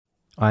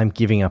I'm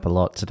giving up a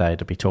lot today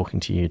to be talking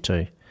to you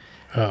two.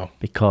 Oh.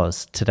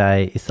 Because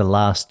today is the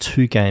last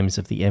 2 games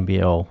of the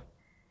NBL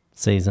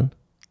season.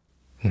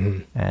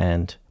 Mm-hmm.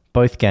 And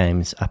both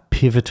games are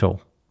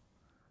pivotal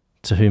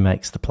to who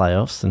makes the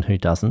playoffs and who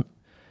doesn't,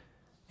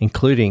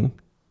 including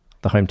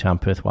the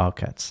hometown Perth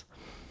Wildcats.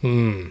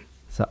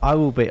 So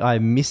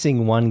I'm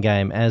missing one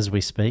game as we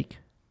speak,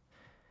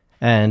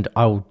 and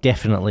I will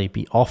definitely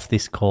be off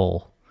this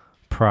call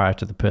prior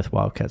to the Perth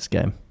Wildcats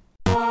game.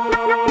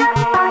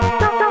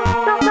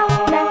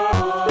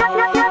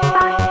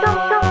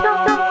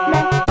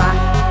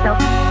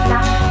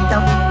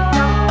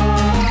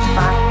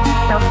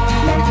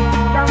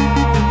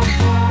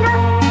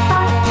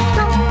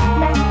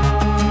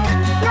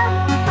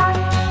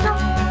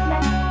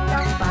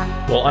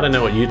 Well, I don't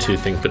know what you two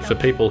think, but for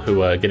people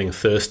who are getting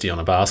thirsty on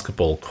a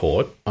basketball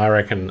court, I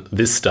reckon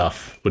this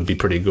stuff would be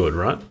pretty good,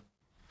 right?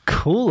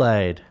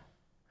 Kool-Aid.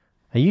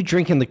 Are you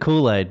drinking the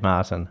Kool-Aid,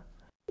 Martin?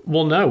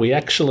 Well, no, we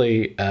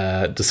actually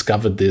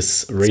discovered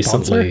this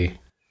recently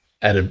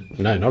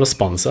no, not a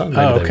sponsor.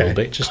 Maybe they will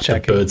be. Just the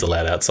checking. birds are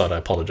loud outside. I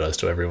apologise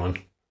to everyone.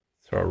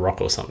 Throw a rock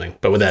or something,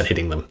 but without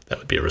hitting them. That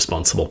would be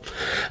irresponsible.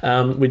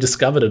 We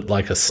discovered it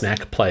like a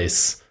snack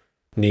place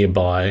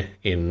nearby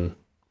in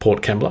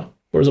Port Kembla.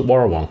 Or is it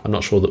Warrawong? I'm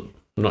not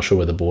sure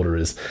where the border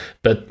is.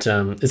 But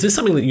is this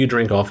something that you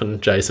drink often,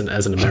 Jason,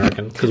 as an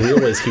American? Because we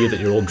always hear that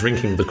you're all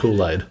drinking the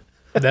Kool-Aid.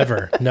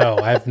 Never. No,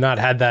 I've not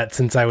had that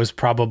since I was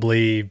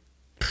probably,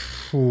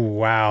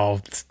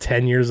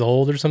 10 years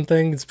old or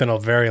something. It's been a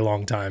very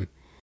long time.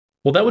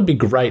 Well, that would be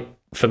great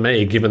for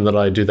me, given that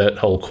I do that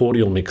whole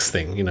cordial mix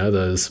thing,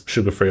 those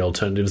sugar-free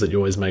alternatives that you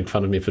always make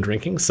fun of me for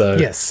drinking. So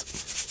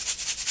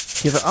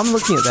yes. Yeah, but I'm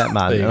looking at that,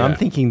 Martin, and I'm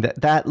thinking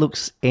that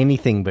looks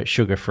anything but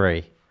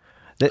sugar-free.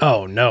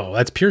 Oh, no,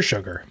 that's pure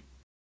sugar.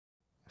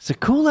 So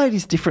Kool-Aid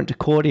is different to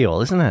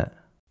cordial, isn't it?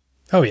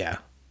 Oh, yeah.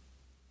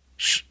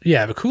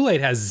 Yeah, but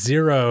Kool-Aid has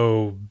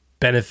zero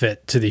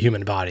benefit to the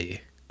human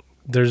body.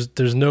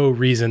 There's no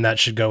reason that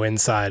should go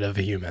inside of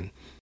a human.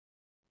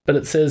 But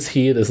it says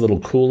here there's a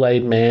little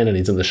Kool-Aid man and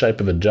he's in the shape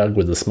of a jug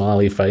with a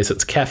smiley face.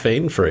 It's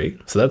caffeine-free,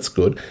 so that's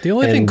good. The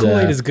only thing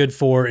Kool-Aid is good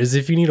for is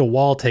if you need a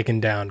wall taken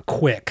down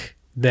quick.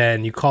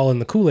 Then you call in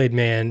the Kool-Aid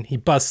man, he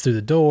busts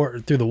through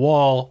the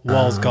wall,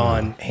 wall's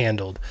gone,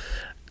 handled.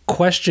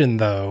 Question,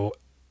 though,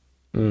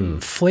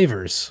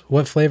 flavors.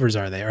 What flavors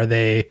are they? Are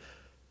they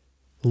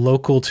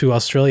local to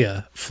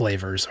Australia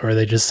flavors, or are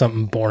they just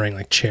something boring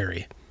like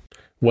cherry?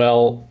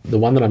 Well, the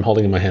one that I'm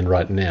holding in my hand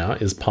right now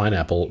is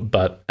pineapple,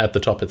 but at the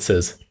top it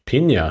says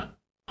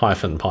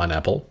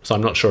Pina-pineapple. So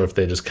I'm not sure if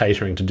they're just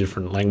catering to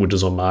different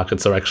languages or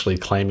markets or actually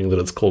claiming that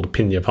it's called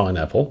Pina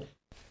pineapple.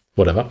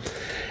 Whatever.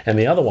 And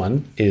the other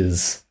one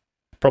is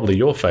probably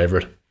your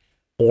favourite,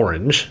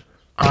 orange.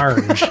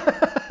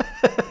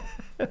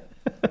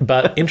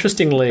 But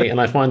interestingly,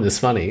 and I find this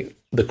funny,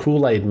 the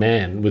Kool-Aid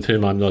man, with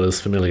whom I'm not as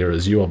familiar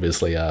as you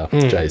obviously are,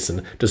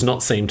 Jason, does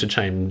not seem to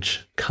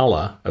change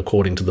colour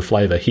according to the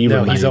flavour.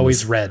 He's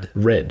always red.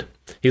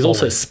 He's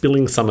also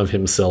spilling some of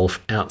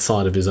himself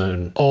outside of his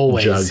own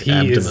jug he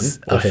abdomen is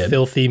or a head.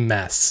 filthy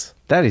mess.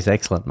 That is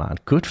excellent, man.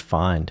 Good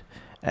find.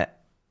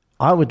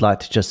 I would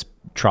like to just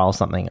trial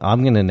something.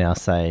 I'm going to now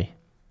say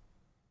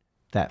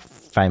that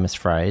famous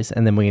phrase,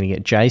 and then we're going to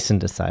get Jason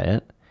to say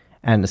it,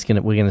 and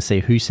we're going to see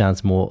who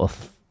sounds more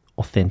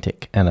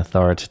authentic and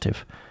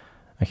authoritative.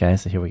 Okay,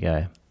 so here we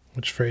go.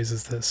 Which phrase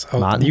is this? Oh,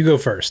 Martin? You go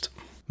first.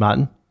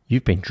 Martin,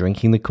 you've been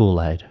drinking the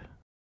Kool-Aid.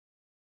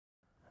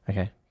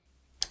 Okay,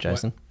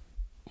 Jason.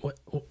 What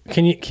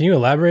can you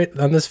elaborate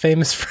on this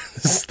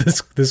famous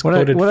this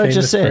quoted what I famous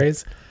just said.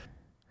 phrase?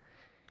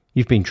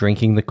 You've been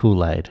drinking the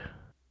Kool-Aid.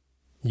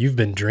 You've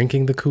been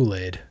drinking the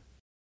Kool-Aid.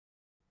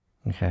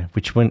 Okay,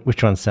 which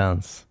one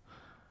sounds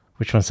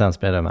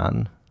better,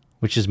 Martin?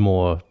 Which is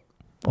more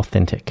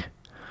authentic?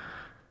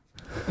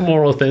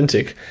 More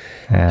authentic.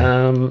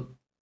 Yeah.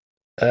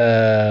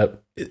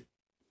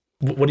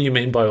 What do you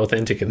mean by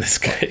authentic in this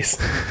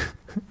case?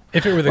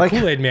 If it were the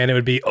Kool-Aid man, it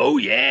would be, oh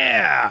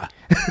yeah!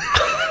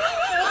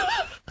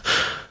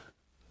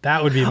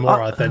 That would be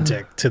more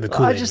authentic to the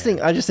Kool-Aid man.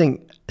 I just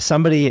think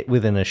somebody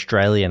with an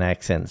Australian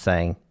accent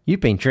saying, "You've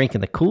been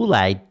drinking the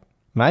Kool-Aid,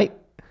 mate."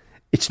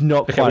 It's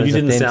not quite well, as you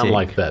didn't authentic. sound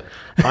like that.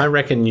 I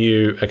reckon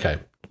you. Okay,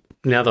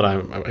 now that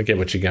I get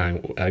what you're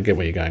going, I get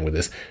where you're going with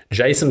this.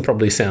 Jason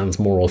probably sounds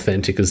more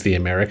authentic as the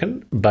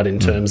American, but in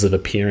terms of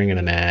appearing in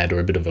an ad or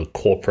a bit of a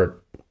corporate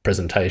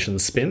presentation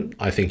spin,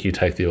 I think you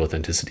take the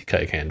authenticity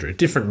cake, Andrew.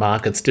 Different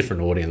markets,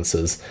 different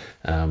audiences.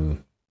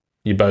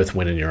 You both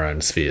win in your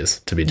own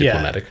spheres, to be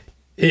diplomatic.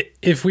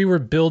 If we were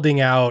building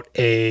out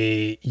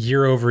a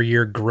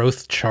year-over-year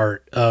growth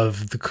chart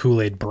of the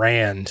Kool-Aid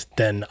brand,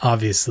 then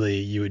obviously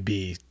you would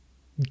be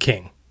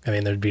king. I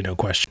mean, there'd be no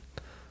question.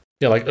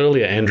 Yeah, like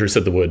earlier, Andrew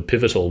said the word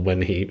pivotal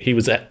when he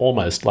was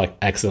almost like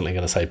accidentally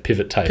going to say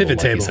pivot table. Pivot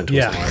like table, he sent to us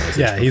yeah. an iMessage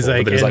Yeah, he's before.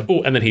 like- But then he's like,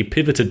 oh, and then he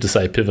pivoted to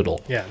say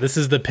pivotal. Yeah, this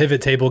is the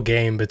pivot table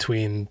game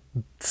between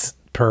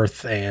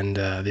Perth and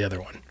the other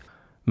one.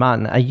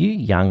 Martin, are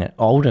you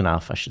old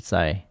enough, I should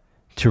say,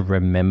 to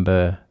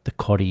remember the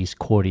Coddy's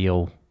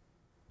Cordial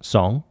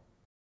song?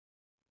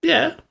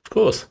 Yeah, of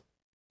course.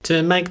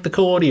 To make the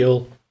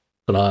cordial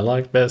that I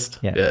like best.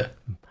 Yeah.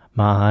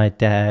 My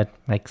dad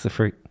makes the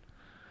fruit.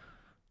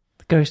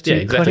 Goes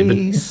to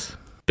Cuddies.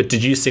 But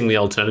did you sing the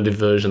alternative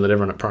version that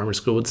everyone at primary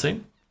school would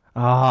sing?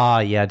 Oh,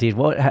 yeah, I did.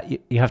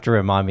 You have to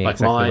remind me like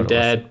exactly my what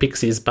dad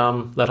picks his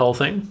bum, that whole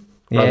thing?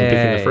 Rather than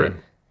picking the fruit?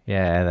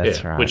 Yeah,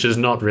 that's right. Which is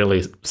not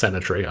really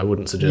sanitary. I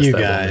wouldn't suggest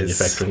that while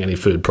manufacturing any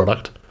food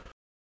product.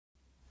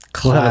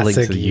 We'll have a link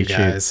to the you YouTube.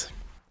 Guys.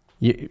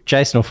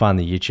 Jason will find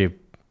the YouTube,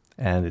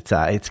 and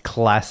it's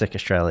classic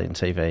Australian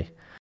TV.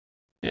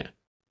 Yeah.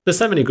 There's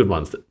so many good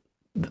ones.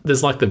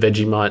 There's like the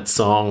Vegemite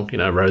song,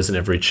 Rose in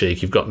Every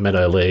Cheek. You've got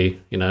Meadow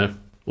Lee,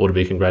 ought to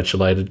be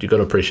congratulated. You've got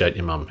to appreciate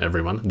your mum,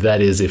 everyone. That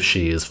is if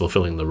she is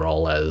fulfilling the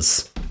role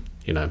as,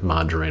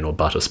 margarine or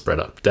butter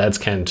spreader. Dads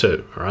can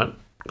too, all right?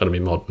 Got to be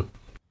modern.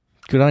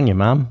 Good on you,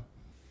 Mum.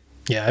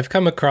 Yeah, I've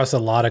come across a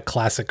lot of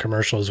classic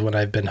commercials when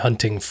I've been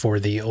hunting for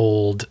the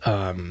old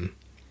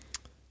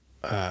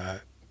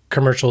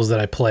commercials that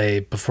I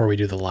play before we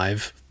do the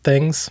live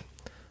things.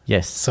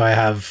 Yes. So I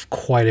have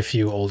quite a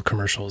few old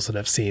commercials that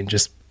I've seen,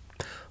 just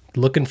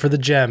looking for the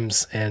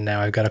gems, and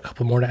now I've got a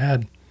couple more to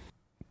add.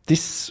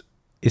 This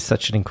is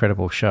such an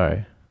incredible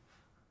show,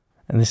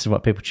 and this is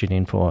what people tune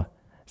in for.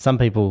 Some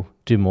people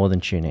do more than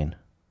tune in.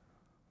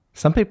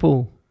 Some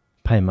people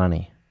pay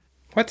money.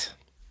 What?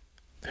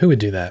 Who would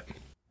do that?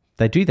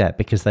 They do that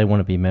because they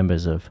want to be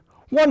members of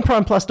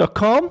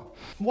OnePrimePlus.com.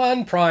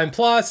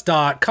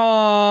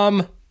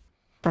 OnePrimePlus.com.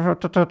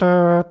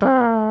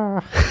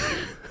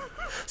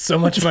 So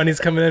much money's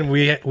coming in,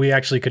 we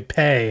actually could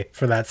pay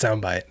for that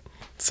soundbite.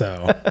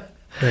 So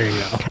there you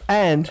go.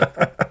 And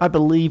I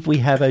believe we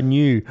have a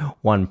new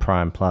One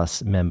Prime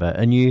Plus member,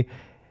 a new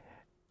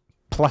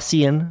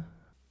Plusian.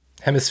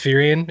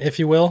 Hemispherian, if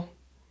you will.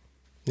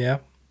 Yeah.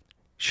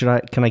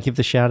 Can I give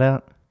the shout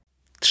out?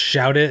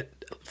 Shout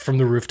it from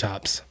the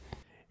rooftops.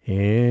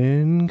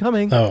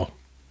 Incoming. Oh,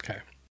 okay.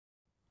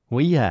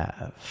 We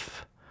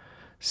have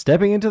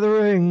stepping into the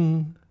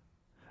ring,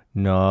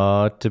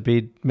 not to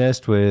be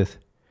messed with,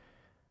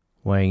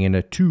 weighing in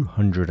at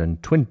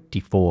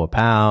 224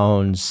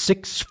 pounds,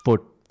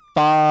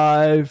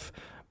 6'5",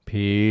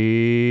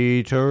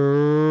 Peter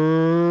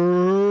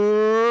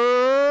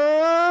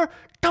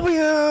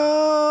W.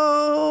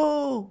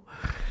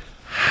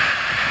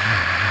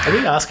 Are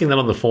we asking that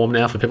on the form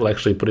now for people to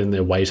actually put in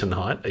their weight and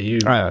height? Are you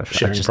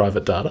sharing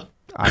private data?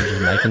 I'm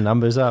just making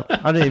numbers up.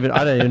 I don't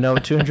even know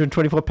what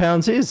 224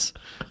 pounds is.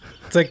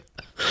 It's like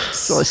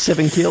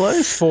 7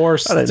 kilos? 4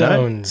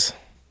 stones.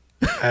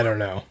 I don't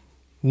know.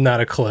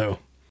 Not a clue.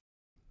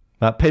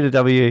 But Peter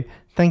W.,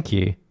 thank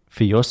you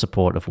for your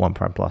support of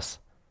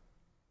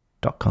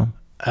OnePrimePlus.com.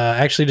 I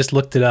actually just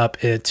looked it up.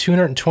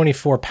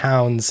 224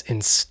 pounds in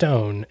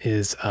stone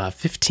is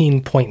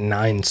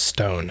 15.9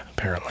 stone,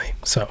 apparently.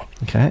 So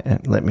okay,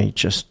 and let me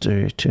just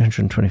do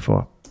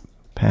 224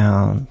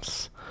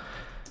 pounds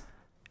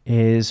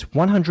is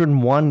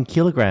 101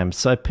 kilograms.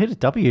 So Peter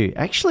W.,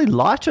 actually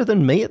lighter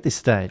than me at this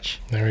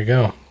stage. There we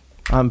go.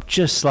 I'm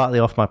just slightly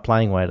off my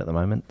playing weight at the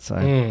moment.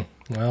 So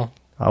well,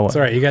 it's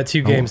all right. You got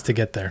 2 games to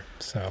get there.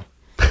 So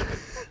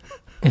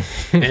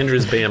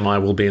Andrew's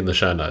BMI will be in the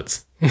show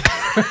notes. I'm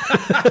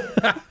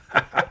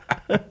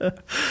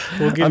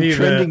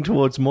trending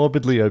towards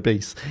morbidly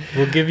obese.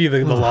 We'll give you the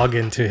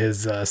login to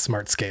his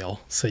smart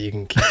scale so you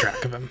can keep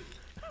track of him.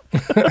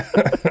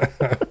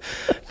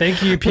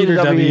 Thank you, Peter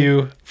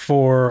W.,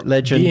 for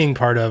being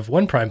part of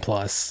One Prime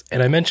Plus.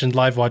 And I mentioned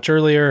Live Watch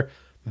earlier.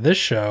 This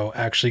show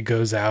actually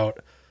goes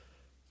out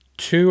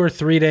 2 or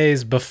 3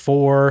 days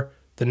before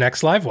the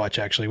next Live Watch,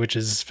 actually, which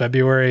is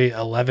February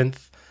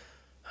 11th,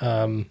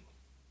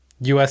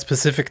 U.S.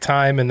 Pacific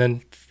time, and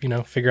then,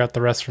 figure out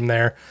the rest from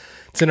there.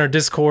 It's in our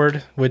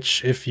Discord,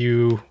 which if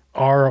you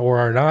are or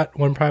are not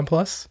One Prime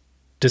Plus,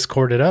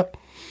 Discord it up.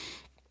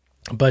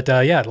 But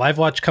Live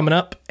Watch coming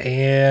up,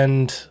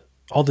 and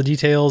all the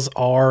details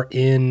are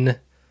in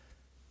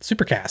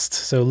Supercast.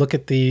 So look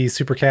at the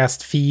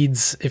Supercast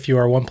feeds if you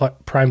are a One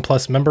Prime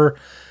Plus member,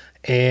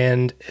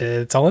 and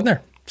it's all in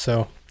there.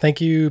 So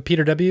thank you,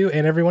 Peter W.,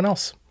 and everyone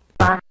else.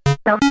 Now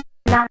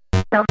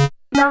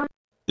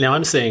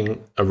I'm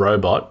seeing a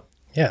robot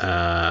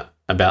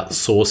about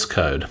source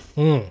code.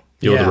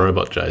 You're the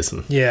robot,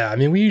 Jason. Yeah, I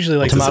mean, we usually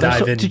like to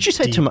dive in. Did you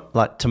say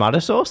tomato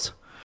sauce?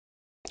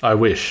 I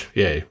wish,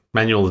 yeah.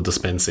 Manual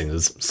dispensing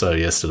is so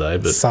yesterday,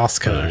 but sauce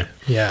code.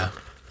 Yeah.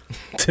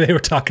 Today we're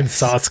talking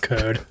sauce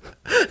code.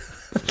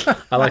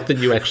 I like that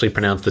you actually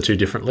pronounce the two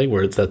differently,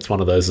 where that's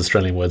one of those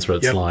Australian words where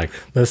it's like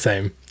the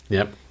same.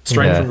 Yep.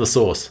 Straight from the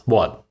source.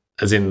 What?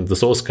 As in the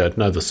source code?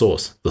 No, the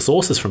source. The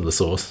source is from the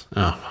source.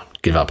 Oh,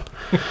 give up.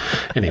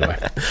 Anyway.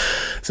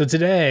 So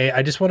today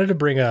I just wanted to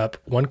bring up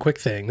one quick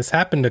thing. This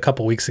happened a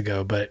couple weeks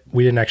ago, but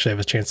we didn't actually have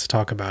a chance to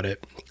talk about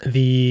it.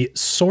 The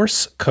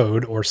source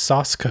code, or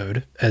sauce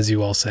code, as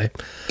you all say,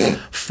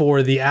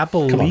 for the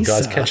Apple Come Lisa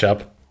on, guys, catch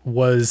up.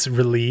 Was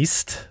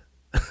released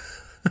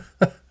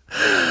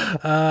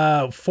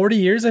 40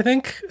 years, I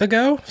think,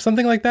 ago.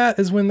 Something like that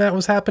is when that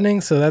was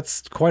happening. So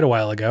that's quite a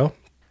while ago.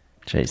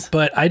 Jeez.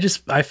 But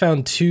I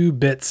found 2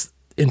 bits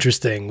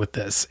interesting with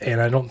this,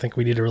 and I don't think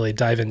we need to really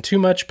dive in too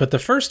much. But the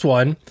first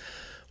one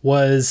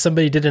was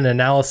somebody did an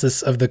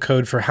analysis of the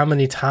code for how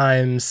many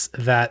times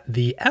that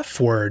the F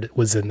word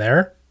was in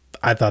there.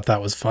 I thought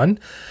that was fun.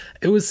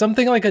 It was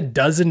something like a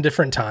dozen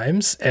different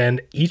times,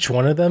 and each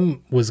one of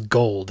them was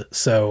gold.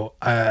 So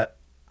I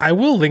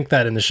will link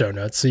that in the show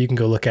notes so you can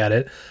go look at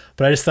it.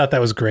 But I just thought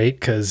that was great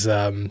because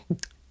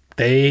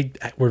they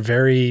were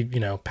very,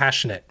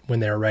 passionate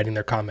when they were writing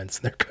their comments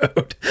in their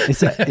code.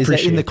 Is that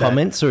in the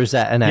comments, or is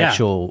that an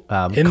actual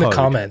in code? the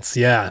comments?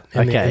 Yeah.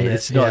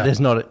 It's not. There's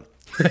not.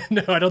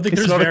 No, I don't think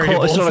there's not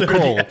variables. It's not a that are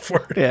call. the F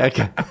word. Yeah.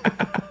 Okay.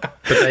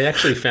 But they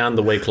actually found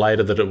the week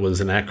later that it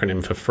was an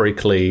acronym for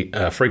frequently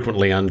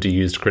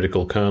underused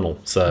critical kernel.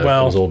 So it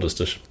was all just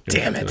a...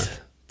 Damn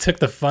it. Took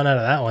the fun out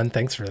of that one.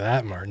 Thanks for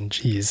that, Martin.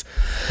 Jeez.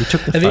 He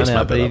took the fun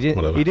out, but he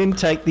didn't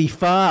take the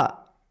far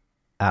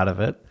out of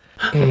it.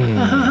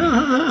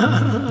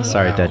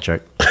 Sorry, dad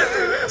joke.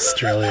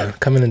 Australia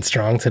coming in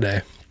strong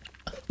today.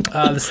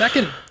 The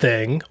second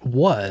thing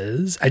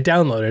was I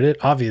downloaded it,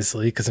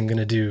 obviously, because I'm going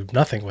to do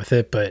nothing with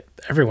it, but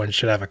everyone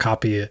should have a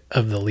copy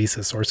of the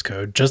Lisa source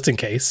code just in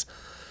case.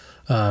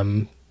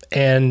 And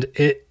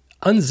it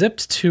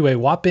unzipped to a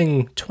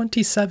whopping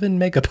 27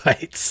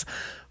 megabytes,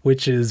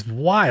 which is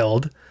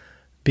wild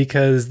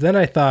because then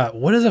I thought,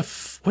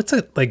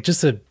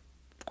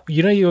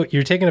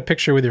 you're taking a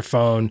picture with your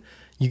phone,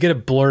 you get a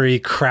blurry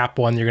crap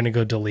one you're going to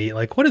go delete.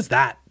 Like, what does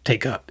that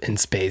take up in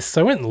space? So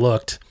I went and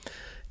looked.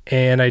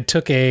 And I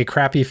took a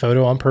crappy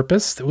photo on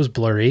purpose that was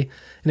blurry,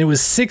 and it was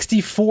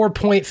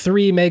 64.3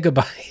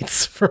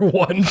 megabytes for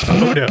one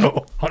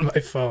photo on my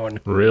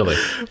phone. Really?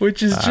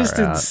 Which is just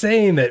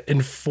insane that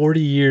in 40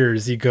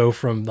 years you go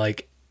from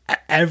like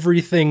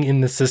everything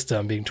in the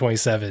system being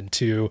 27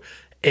 to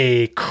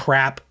a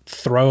crap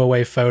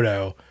throwaway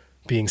photo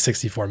being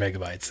 64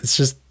 megabytes. It's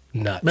just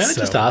nuts. May I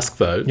just ask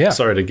though? Yeah.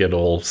 Sorry to get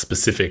all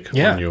specific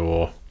on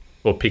your,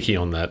 or picky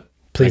on that.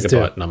 Please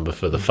megabyte do. Number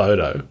for the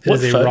photo.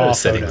 What photo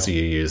settings are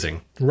you using?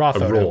 Raw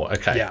photo. Raw,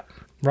 okay. Yeah.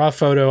 Raw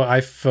photo,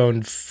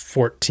 iPhone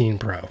 14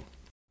 Pro.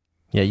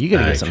 Yeah, you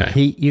got to get some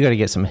heat. You got to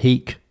get some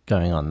heat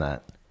going on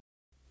that.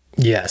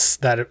 Yes,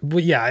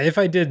 if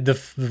I did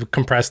the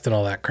compressed and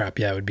all that crap,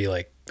 it would be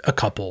like a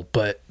couple,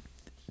 but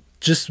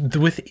just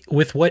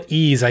with what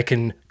ease I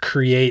can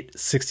create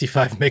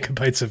 65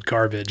 megabytes of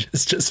garbage.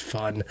 It's just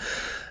fun.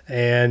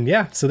 And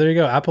so there you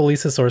go. Apple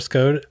Lisa source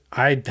code.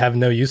 I have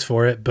no use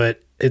for it,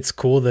 but it's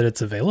cool that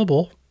it's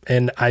available,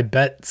 and I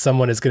bet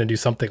someone is going to do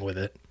something with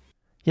it.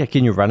 Yeah,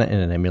 can you run it in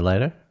an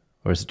emulator,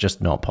 or is it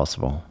just not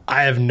possible?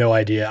 I have no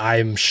idea.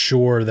 I'm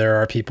sure there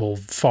are people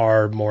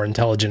far more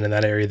intelligent in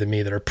that area than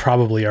me that are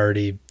probably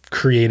already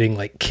creating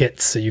like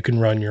kits so you can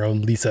run your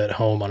own Lisa at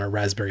home on a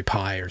Raspberry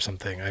Pi or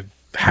something. I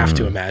have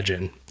to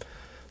imagine.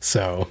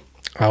 So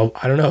I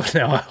don't know.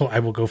 Now I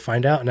will go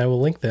find out, and I will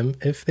link them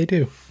if they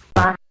do.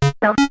 Now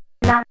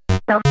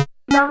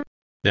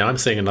I'm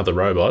seeing another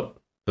robot.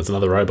 There's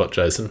another robot,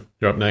 Jason.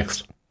 You're up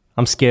next.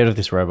 I'm scared of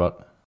this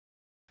robot.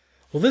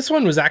 Well, this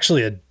one was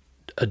actually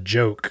a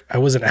joke. I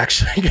wasn't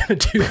actually going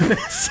to do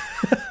this.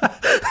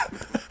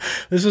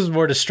 This was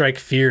more to strike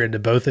fear into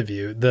both of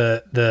you.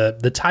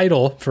 The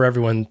title for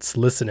everyone's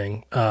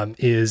listening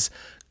is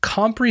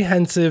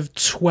Comprehensive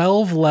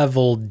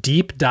 12-Level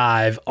Deep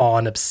Dive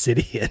on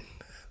Obsidian.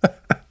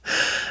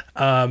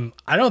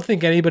 I don't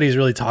think anybody's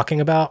really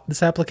talking about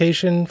this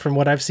application from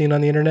what I've seen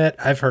on the internet.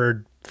 I've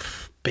heard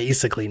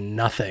basically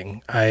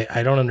nothing.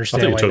 I don't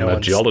understand. I think why you're talking no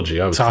about geology.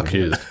 I was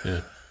talking confused.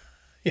 Yeah.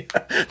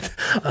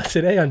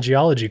 Today on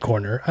Geology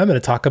Corner, I'm going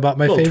to talk about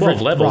my favorite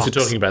 12 levels. rocks.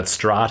 You're talking about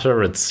strata.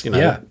 It's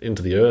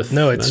into the earth.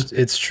 No,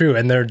 it's true,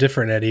 and they're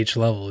different at each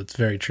level. It's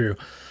very true.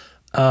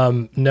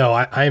 No,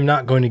 I am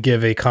not going to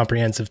give a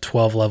comprehensive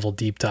 12-level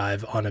deep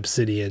dive on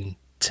Obsidian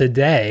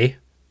today.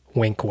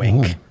 Wink,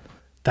 wink. Ooh.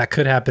 That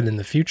could happen in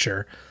the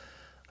future.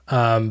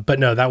 But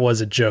no, that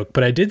was a joke.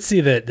 But I did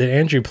see that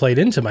Andrew played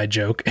into my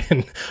joke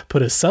and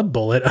put a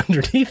sub-bullet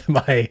underneath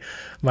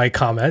my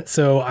comment.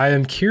 So I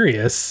am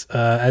curious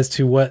as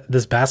to what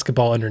this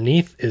basketball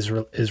underneath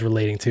is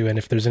relating to, and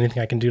if there's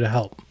anything I can do to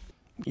help.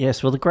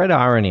 Yes, well, the great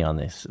irony on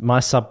this, my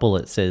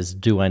sub-bullet says,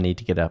 do I need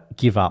to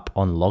give up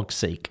on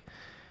LogSeq?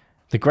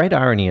 The great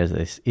irony of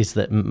this is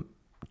that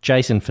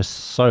Jason, for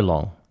so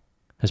long,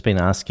 has been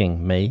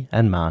asking me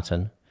and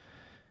Martin,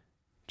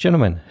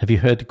 gentlemen, have you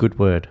heard the good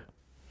word?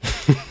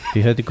 Have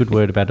you heard the good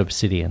word about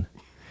Obsidian?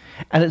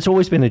 And it's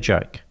always been a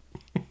joke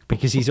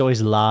because he's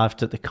always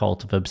laughed at the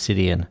cult of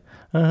Obsidian.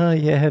 Oh,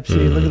 yeah,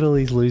 Obsidian. Look at all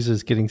these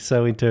losers getting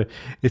so into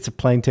it's a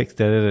plain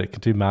text editor. It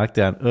can do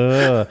Markdown.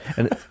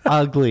 And it's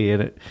ugly.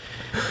 And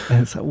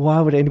it's like, why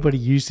would anybody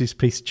use this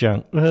piece of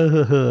junk?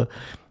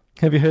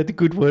 Have you heard the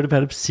good word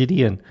about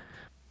Obsidian?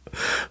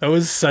 That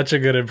was such a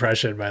good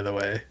impression, by the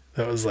way.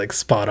 That was like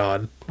spot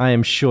on. I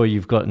am sure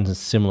you've gotten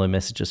similar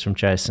messages from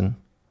Jason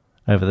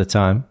over the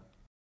time.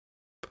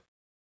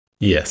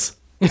 Yes.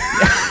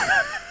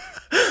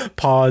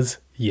 Pause.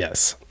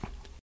 Yes.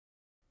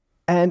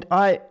 And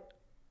I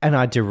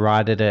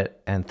derided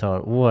it and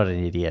thought, what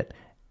an idiot,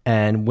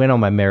 and went on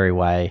my merry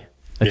way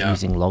of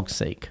using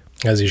LogSeq.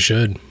 As you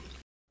should.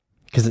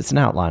 because it's an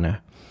outliner.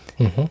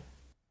 Mm-hmm.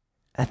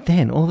 And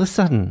then all of a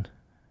sudden,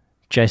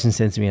 Jason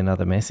sends me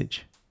another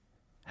message.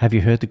 Have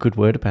you heard the good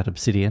word about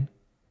obsidian?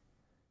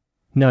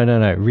 No,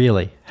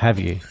 really, have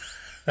you?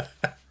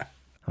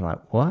 I'm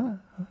like, what?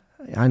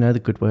 I know the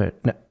good word.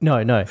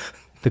 No,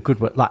 the good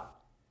word. Like,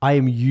 I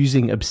am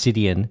using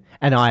obsidian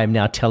and I am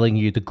now telling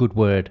you the good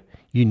word.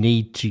 You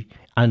need to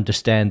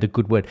understand the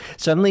good word.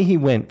 Suddenly he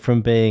went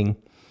from being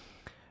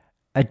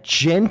a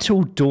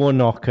gentle door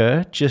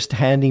knocker, just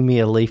handing me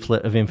a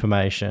leaflet of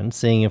information,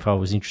 seeing if I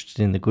was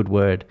interested in the good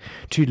word,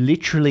 to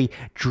literally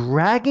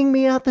dragging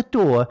me out the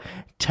door,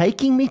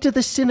 taking me to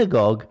the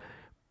synagogue,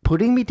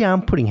 putting me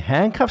down, putting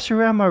handcuffs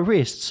around my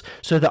wrists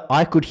so that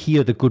I could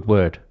hear the good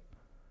word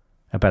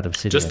about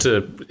obsidian. Just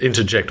to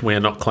interject, we are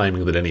not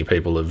claiming that any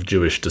people of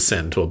Jewish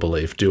descent or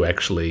belief do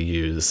actually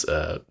use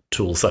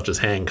tools such as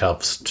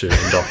handcuffs to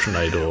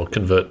indoctrinate or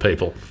convert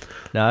people.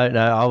 No,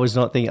 I was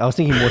not thinking. I was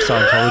thinking more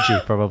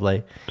Scientology,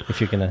 probably, if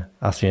you're going to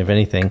ask me of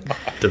anything.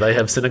 Do they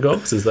have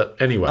synagogues? Is that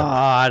anyway? Oh,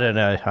 I don't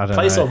know.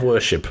 Place of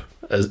worship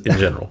as in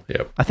general,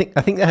 yeah. I think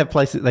they have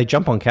places, they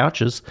jump on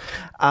couches.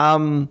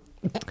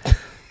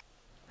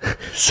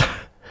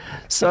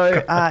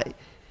 So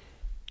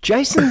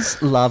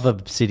Jason's love of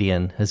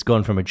obsidian has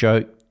gone from a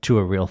joke to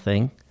a real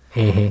thing.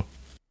 Mm-hmm.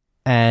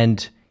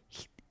 And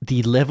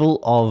the level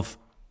of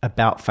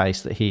about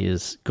face that he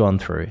has gone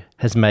through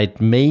has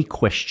made me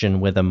question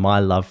whether my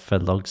love for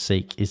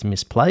Logseek is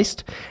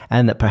misplaced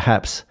and that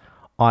perhaps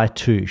I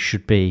too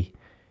should be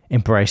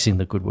embracing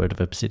the good word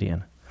of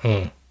obsidian.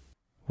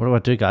 What do I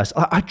do, guys?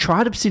 I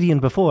tried obsidian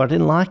before. I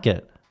didn't like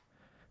it.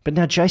 But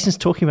now Jason's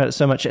talking about it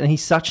so much and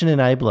he's such an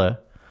enabler.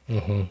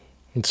 Mm-hmm.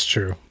 It's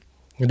true.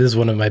 It is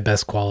one of my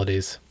best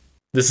qualities.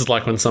 This is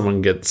like when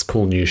someone gets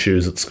cool new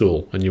shoes at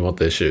school and you want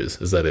their shoes.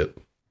 Is that it?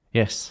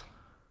 Yes.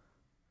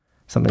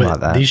 Something like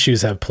that. These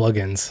shoes have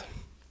plugins.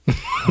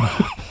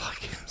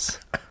 Plugins.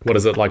 What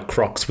is it, like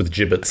Crocs with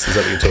gibbets? Is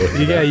that what you're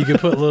talking about? Yeah, you can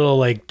put little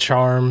like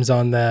charms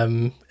on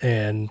them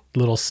and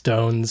little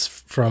stones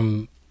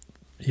from,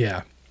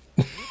 yeah.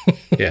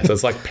 Yeah, so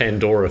it's like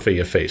Pandora for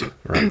your feet.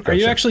 Right, Are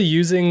you gotcha. actually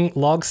using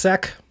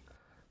Logsec?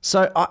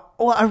 So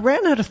I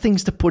ran out of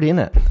things to put in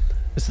it.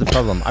 That's the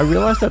problem. I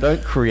realized I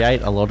don't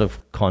create a lot of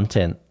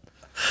content.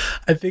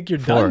 I think you're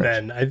done it.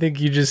 then. I think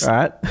you just, All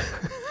right.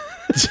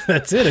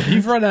 that's it. If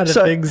you've run out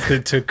of things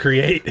to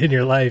create in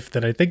your life,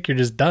 then I think you're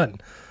just done.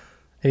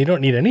 And you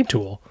don't need any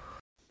tool.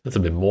 That's a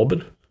bit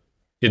morbid.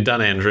 You're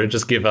done, Andrew.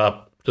 Just give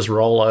up. Just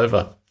roll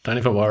over. Don't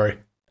even worry.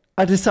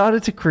 I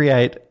decided to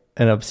create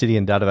an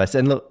Obsidian database.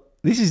 And look,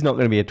 this is not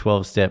going to be a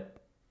 12-step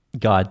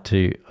guide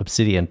to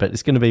Obsidian, but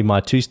it's going to be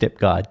my 2-step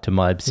guide to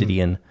my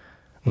Obsidian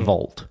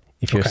vault,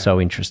 if you're so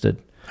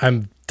interested.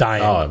 I'm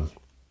dying. Oh, I'm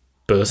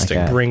bursting.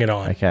 Okay. Bring it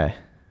on. Okay.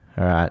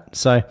 All right.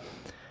 So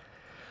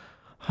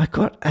I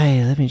got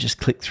let me just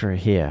click through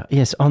here.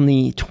 Yes, on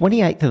the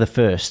 28th of the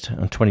 1st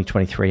on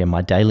 2023 in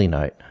my daily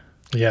note,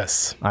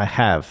 Yes. I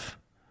have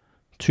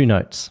 2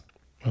 notes.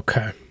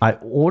 Okay. I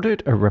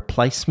ordered a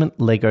replacement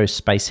Lego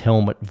space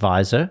helmet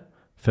visor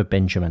for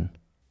Benjamin.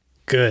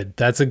 Good.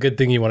 That's a good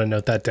thing. You want to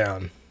note that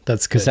down.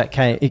 That's good.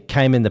 Because it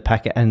came in the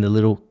packet and the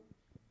little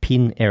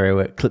pin area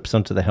where it clips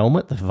onto the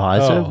helmet, the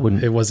visor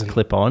wouldn't it wasn't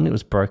clip on. It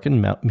was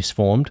broken,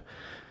 misformed.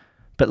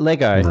 But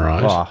Lego,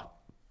 Right.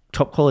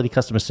 top quality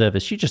customer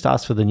service. You just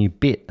ask for the new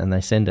bit and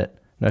they send it.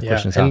 No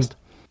questions and asked.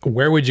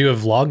 Where would you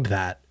have logged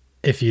that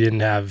if you didn't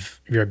have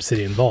your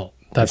Obsidian Vault?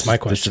 That's my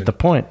This question. is the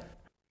point.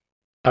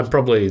 I'm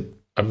going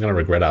to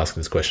regret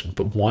asking this question,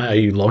 but why are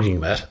you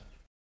logging that?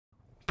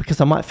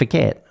 Because I might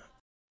forget.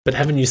 But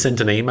haven't you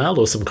sent an email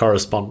or some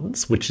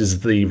correspondence, which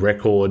is the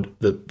record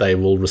that they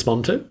will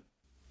respond to?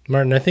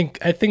 Martin, I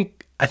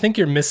think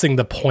you're missing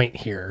the point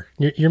here.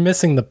 You're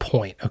missing the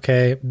point,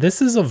 okay?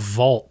 This is a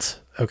vault,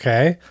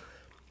 okay?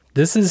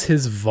 This is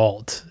his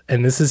vault,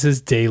 and this is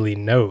his daily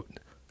note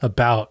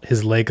about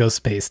his Lego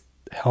space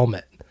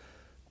helmet.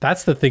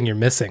 That's the thing you're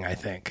missing, I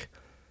think.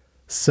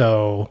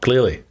 So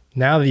Clearly.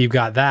 now that you've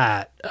got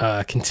that,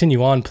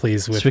 continue on,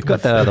 please, with, So we've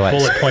got that out of the way.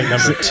 bullet point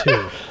number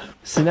 2.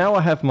 So now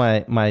I have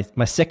my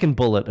second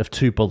bullet of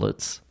 2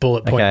 bullets.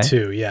 Bullet point Okay.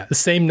 2, yeah. The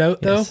same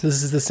note, though? Yes.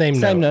 This is the same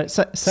Same note.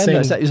 note. Same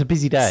note. So it was a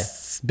busy day.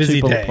 Busy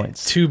 2 bullet day.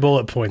 points. 2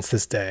 bullet points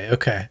this day.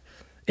 Okay.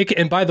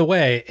 And by the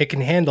way, it can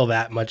handle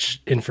that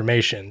much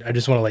information. I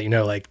just want to let you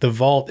know, like, the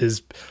vault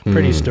is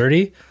pretty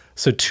sturdy.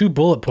 So 2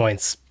 bullet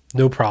points,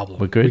 no problem.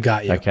 We're good? We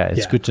got you. Okay,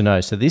 it's good to know.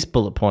 So this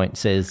bullet point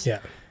says Yeah.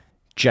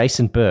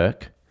 Jason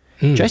Burke.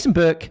 Jason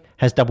Burke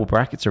has double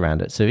brackets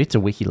around it, so it's a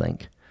wiki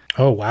link.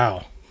 Oh,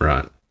 wow.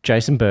 Right.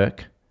 Jason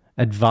Burke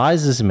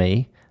advises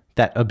me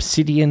that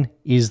obsidian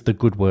is the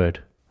good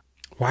word.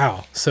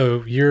 Wow.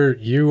 So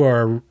you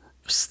are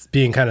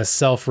being kind of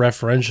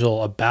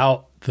self-referential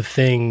about the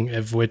thing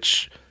of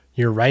which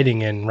you're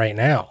writing in right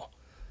now.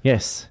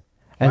 Yes.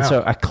 And Wow.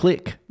 so I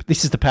click.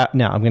 This is the power.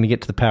 Now I'm going to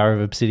get to the power of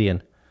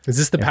obsidian. Is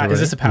this a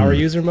power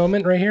user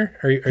moment right here?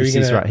 Are you This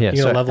gonna, is right here. you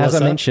So gonna level as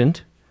us I up?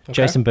 mentioned,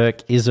 Jason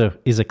Burke is a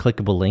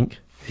clickable link.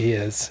 He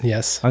is.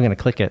 Yes. I'm going to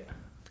click it.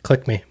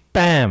 Click me.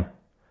 Bam!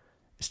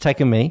 It's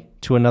taken me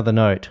to another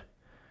note.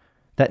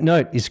 That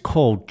note is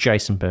called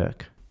Jason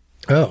Burke.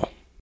 Oh.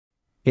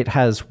 It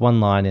has one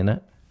line in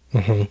it,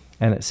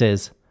 and it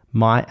says,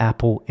 "My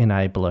Apple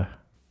enabler."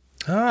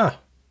 Ah.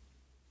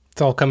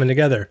 It's all coming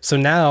together. So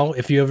now,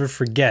 if you ever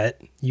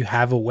forget, you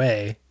have a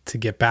way to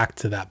get back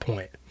to that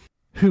point.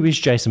 Who is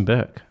Jason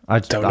Burke? I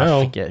Don't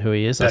know. forget who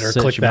he is. Better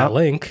click that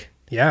link.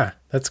 Yeah,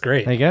 that's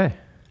great. There you go.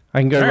 I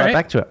can go All right right.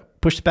 back to it.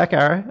 Push the back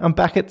arrow. I'm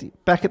back at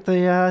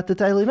the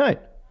Daily Note.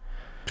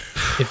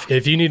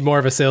 If you need more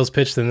of a sales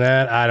pitch than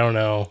that, I don't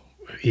know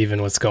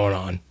even what's going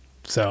on.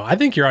 So I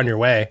think you're on your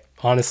way.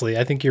 Honestly,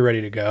 I think you're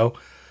ready to go.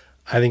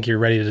 I think you're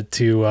ready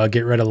to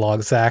get rid of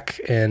Logsack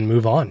and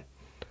move on.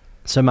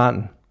 So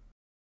Martin,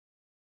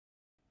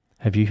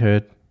 have you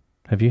heard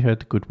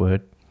the good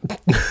word?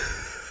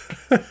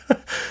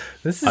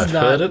 I've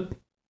heard it,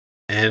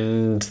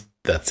 and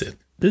that's it.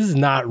 This is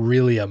not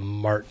really a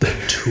Martin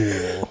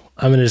tool.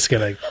 I'm just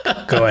gonna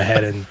go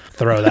ahead and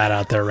throw that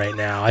out there right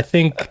now. I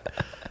think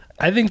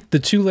the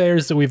 2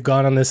 layers that we've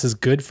gone on this is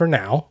good for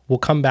now. We'll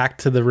come back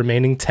to the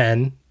remaining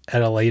 10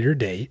 at a later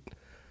date.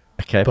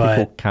 Okay, But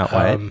people can't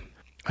wait.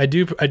 I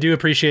do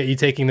appreciate you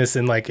taking this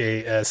in like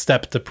a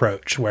stepped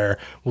approach where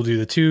we'll do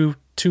the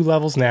two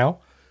levels now,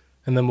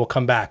 and then we'll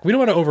come back. We don't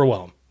want to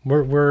overwhelm.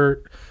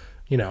 We're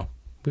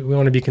we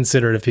want to be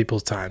considerate of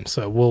people's time,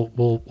 so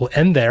we'll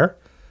end there.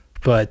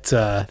 But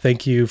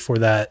thank you for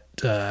that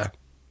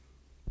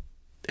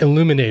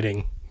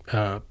illuminating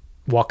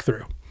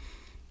walkthrough.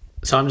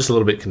 So I'm just a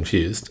little bit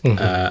confused.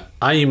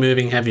 Are you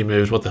moving? Have you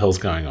moved? What the hell's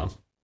going on?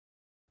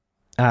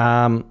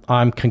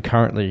 I'm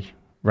concurrently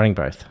running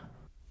both.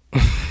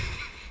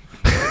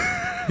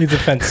 He's a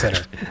fence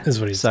sitter, is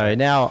what he's saying. So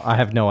now I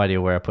have no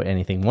idea where I put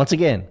anything. Once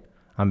again,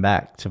 I'm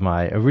back to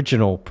my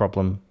original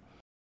problem.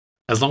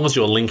 As long as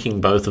you're linking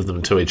both of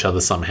them to each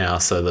other somehow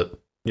so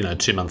that,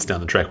 2 months down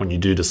the track when you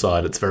do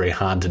decide, it's very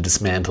hard to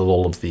dismantle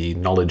all of the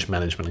knowledge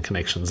management and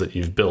connections that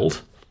you've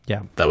built.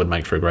 Yeah. That would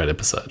make for a great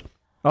episode.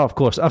 Oh, of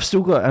course. I'm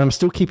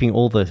still keeping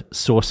all the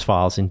source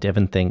files in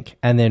DevonThink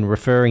and then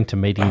referring to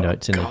meeting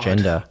notes in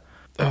Agenda.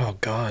 Oh,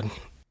 God.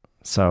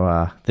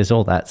 So there's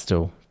all that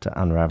still to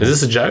unravel.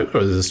 Is this a joke or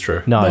is this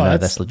true? No,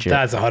 that's legit.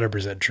 That's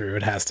 100% true.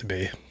 It has to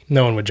be.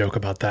 No one would joke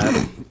about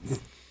that.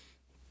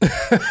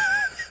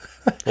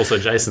 Also,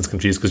 Jason's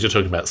confused because you're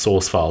talking about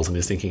source files and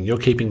he's thinking you're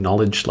keeping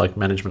knowledge like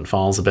management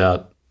files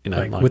about,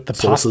 like with the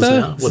sources pasta?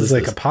 now? This is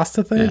like this? a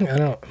pasta thing?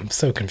 Yeah. I'm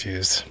so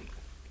confused.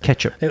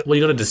 Ketchup. Well,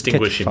 you got to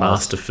distinguish Ketchup your files.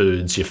 master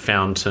foods, your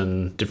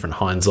fountain, different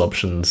Heinz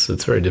options.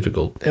 It's very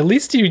difficult. At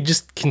least you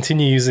just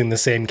continue using the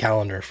same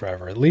calendar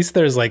forever. At least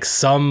there's like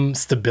some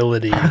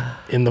stability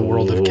in the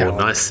world of Ooh,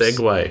 calendars. nice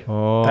segue.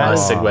 Oh.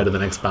 Nice segue to the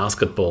next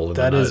basketball. in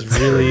the That is notes.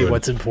 really Very good.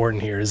 what's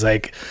important here is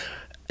like,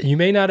 you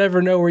may not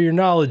ever know where your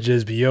knowledge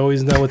is, but you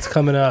always know what's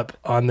coming up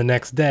on the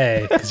next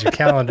day because your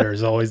calendar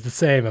is always the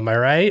same. Am I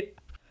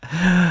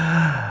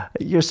right?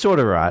 You're sort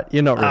of right.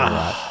 You're not really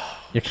right.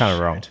 You're kind of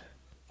wrong.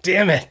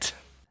 Damn it.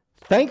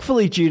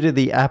 Thankfully, due to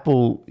the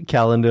Apple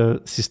calendar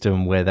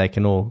system where they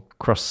can all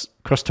cross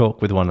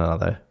talk with one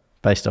another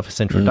based off a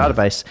central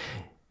database,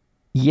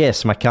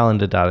 yes, my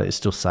calendar data is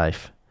still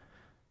safe.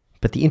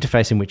 But the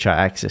interface in which I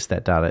access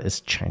that data is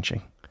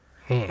changing.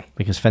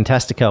 Because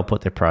Fantastical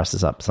put their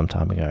prices up some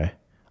time ago.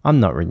 I'm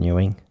not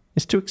renewing.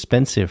 It's too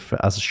expensive for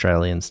us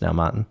Australians now,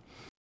 Martin.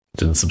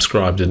 Didn't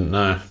subscribe, didn't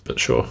know, but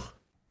sure.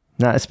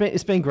 No, it's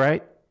been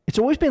great. It's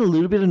always been a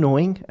little bit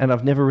annoying, and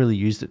I've never really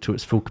used it to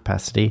its full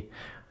capacity.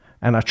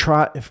 And I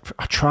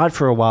tried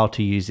for a while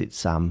to use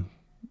its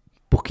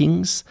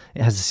bookings.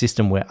 It has a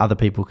system where other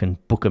people can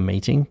book a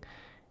meeting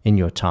in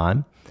your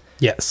time,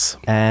 Yes.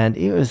 and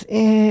it was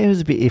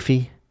a bit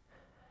iffy.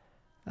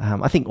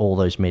 I think all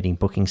those meeting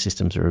booking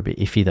systems are a bit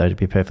iffy, though, to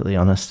be perfectly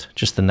honest.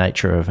 Just the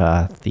nature of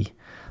the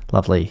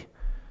lovely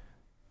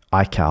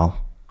iCal,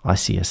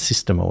 ICS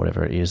system or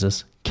whatever it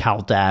uses,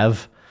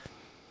 CalDAV.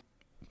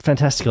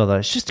 Fantastical, though.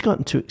 It's just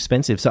gotten too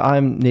expensive, so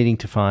I'm needing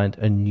to find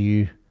a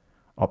new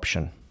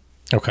option.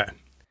 Okay.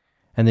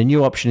 And the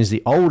new option is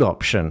the old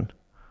option,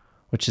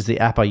 which is the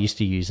app I used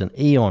to use an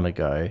eon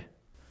ago.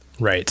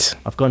 Right.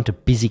 I've gone to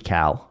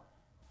BusyCal,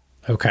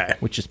 Okay.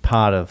 which is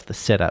part of the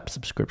setup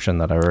subscription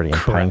that I already am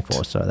paying Correct.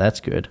 for, so that's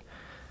good.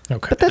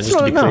 Okay. But And that's just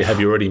to not be clear, enough. have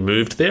you already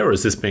moved there or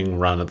is this being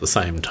run at the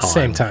same time?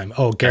 Same time.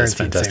 Oh, As guaranteed.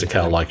 Same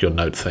Fantastical, time. like your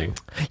note thing.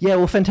 Yeah,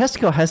 well,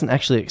 Fantastical hasn't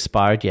actually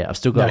expired yet. I've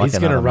still got No, he's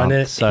like gonna another run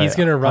month, it. so He's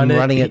gonna run I'm it.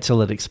 running He- it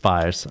till it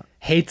expires.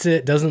 Hates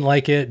it, doesn't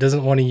like it,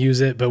 doesn't want to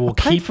use it, but will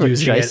paid keep for it,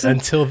 using it Jason.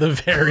 until the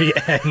very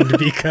end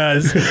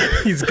because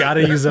he's got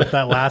to use up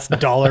that last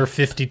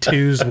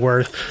 $1.52's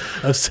worth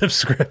of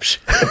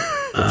subscription.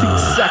 That's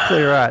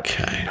exactly right.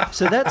 Okay.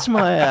 So that's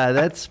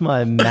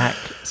my Mac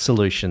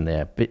solution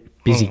there.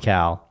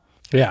 BusyCal.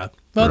 Yeah.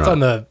 Well, it's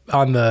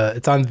Right.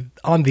 it's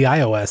on the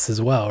iOS as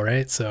well,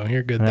 right? So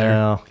you're good there.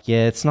 Well,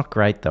 yeah, it's not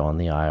great though on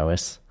the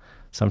iOS.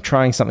 So I'm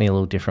trying something a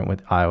little different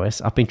with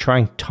iOS. I've been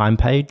trying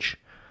TimePage,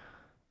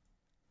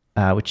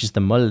 which is the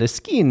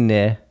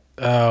Moleskine.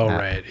 Oh,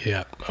 right.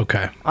 Yeah.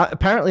 Okay.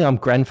 Apparently, I'm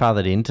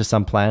grandfathered into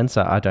some plans,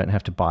 so I don't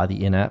have to buy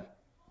the in-app.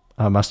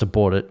 I must have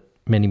bought it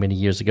many, many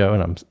years ago,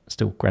 and I'm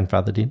still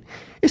grandfathered in.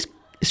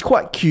 It's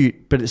quite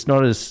cute, but it's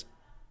not as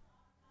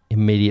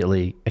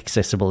immediately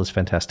accessible as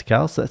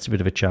Fantastical, so that's a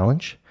bit of a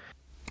challenge.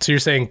 So you're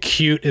saying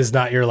cute is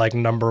not your like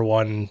number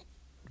one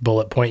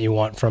bullet point you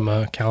want from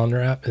a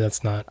calendar app?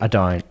 That's not. I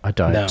don't.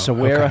 No, So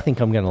where okay. I think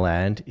I'm going to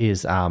land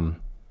is for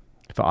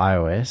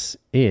iOS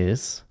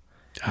is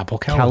Apple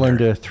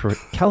Calendar.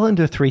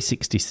 Calendar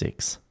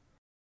 366.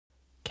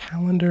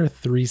 Calendar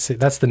 360.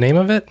 That's the name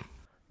of it?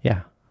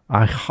 Yeah,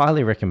 I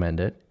highly recommend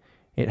it.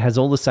 It has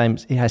all the same.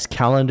 It has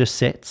calendar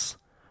sets,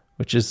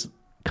 which is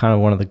kind of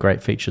one of the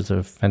great features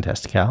of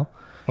Fantastical.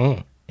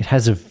 Mm. It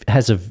has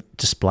a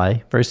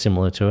display very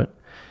similar to it.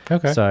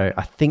 Okay. So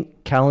I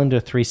think Calendar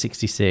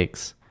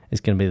 366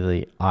 is going to be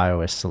the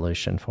iOS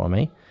solution for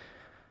me.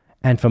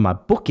 And for my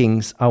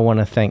bookings, I want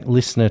to thank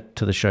listener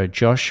to the show,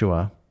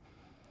 Joshua,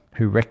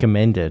 who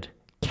recommended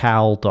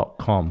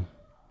cal.com.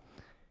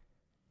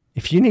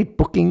 If you need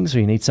bookings or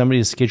you need somebody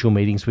to schedule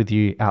meetings with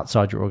you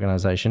outside your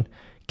organization,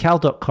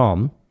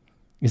 cal.com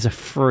is a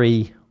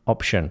free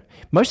option.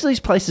 Most of these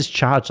places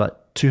charge like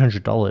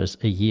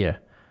 $200 a year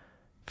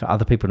for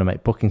other people to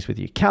make bookings with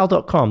you.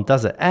 Cal.com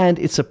does it, and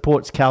it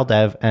supports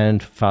CalDAV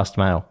and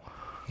Fastmail.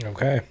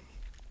 Okay.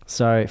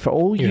 So for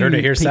all you heard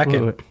it here people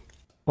second.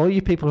 all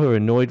you people who are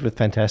annoyed with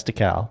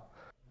Fantastical,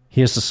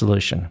 here's the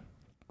solution.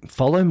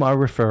 Follow my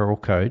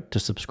referral code to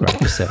subscribe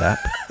to SetApp.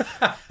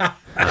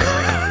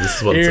 This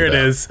is what Here it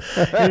it's is.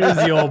 Here's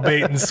the old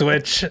bait and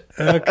switch.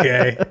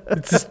 Okay.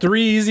 It's just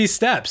 3 easy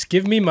steps.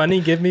 Give me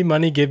money, give me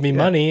money, give me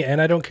money, and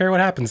I don't care what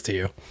happens to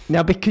you.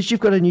 Now, because you've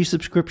got a new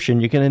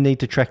subscription, you're going to need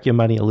to track your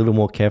money a little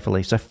more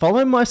carefully. So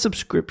follow my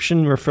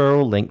subscription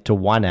referral link to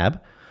YNAB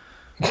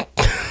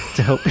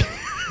to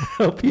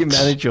help you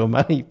manage your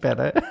money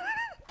better.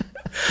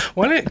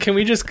 Can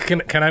we just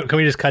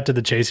cut to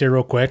the chase here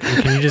real quick?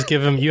 And can you just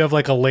give them? You have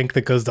like a link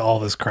that goes to all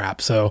this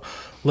crap. So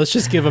let's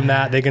just give them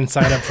that. They can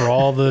sign up for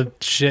all the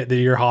shit that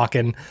you're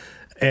hawking,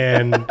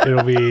 and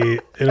it'll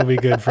be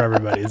good for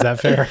everybody. Is that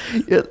fair?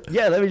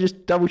 Yeah, let me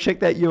just double check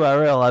that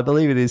URL. I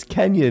believe it is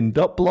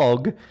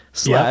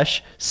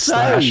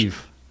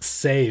canyon.blog/save.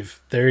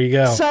 Save. There you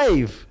go.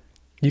 Save.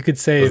 You could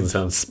save Doesn't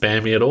sound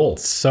spammy at all.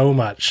 so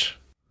much.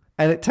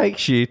 And it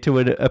takes you to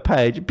a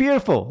page.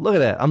 Beautiful. Look at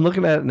that. I'm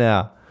looking at it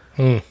now.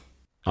 I'm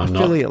not.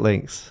 Affiliate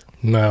links.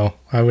 No,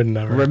 I would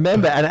never.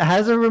 Remember, and it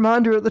has a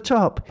reminder at the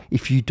top.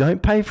 If you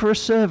don't pay for a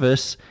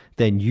service,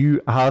 then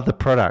you are the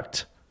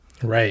product.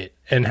 Right.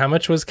 And how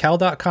much was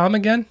cal.com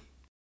again?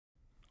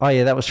 Oh,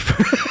 yeah, that was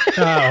free.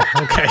 Oh,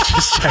 okay.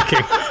 Just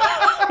checking.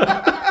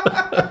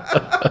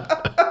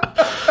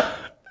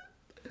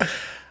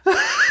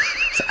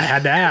 I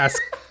had to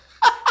ask.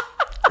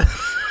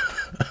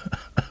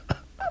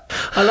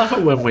 I love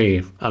it when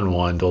we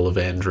unwind all of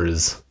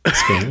Andrew's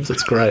schemes.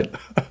 It's great.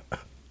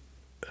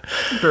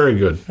 Very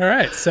good. All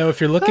right. So if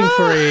you're looking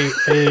for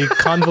a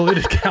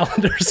convoluted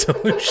calendar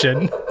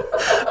solution,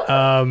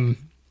 or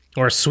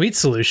a sweet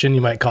solution,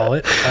 you might call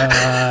it,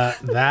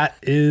 that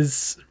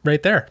is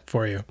right there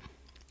for you.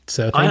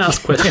 So I thank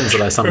ask questions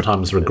that I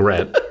sometimes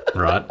regret,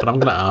 right? But I'm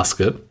going to ask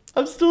it.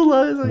 I'm still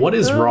losing. What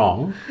is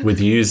wrong with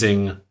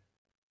using,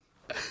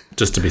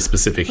 just to be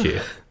specific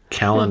here,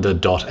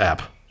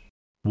 calendar.app?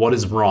 What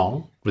is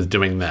wrong with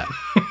doing that?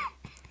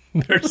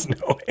 There's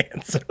no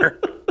answer.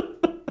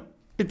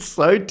 It's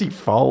so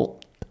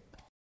default.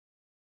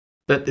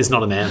 That is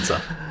not an answer.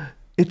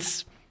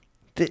 It's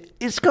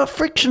got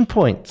friction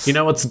points. You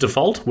know what's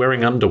default?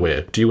 Wearing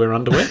underwear. Do you wear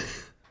underwear?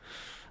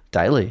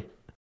 Daily.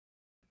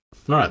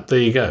 All right, there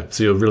you go.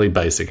 So you're really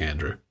basic,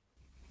 Andrew.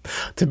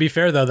 To be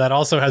fair, though, that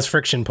also has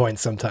friction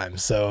points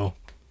sometimes. So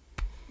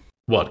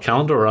What,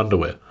 calendar or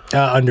underwear?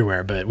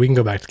 underwear, but we can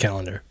go back to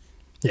calendar.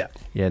 Yeah.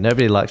 Yeah,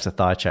 nobody likes a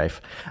thigh chafe.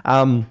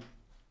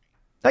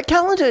 That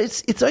calendar,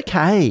 it's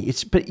okay.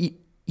 But you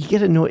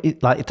get annoyed. It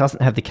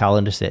doesn't have the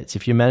calendar sets.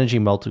 If you're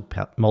managing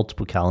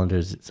multiple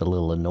calendars, it's a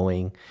little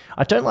annoying.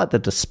 I don't like the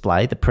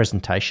display, the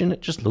presentation.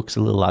 It just looks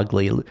a little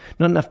ugly. Not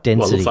enough density.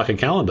 Well, it looks like a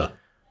calendar.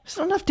 There's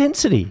not enough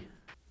density,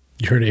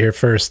 You heard it here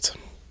first.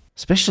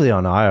 especially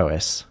on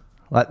iOS.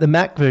 Like the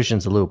Mac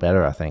version's a little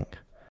better, I think.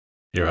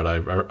 You're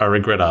right. I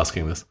regret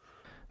asking this.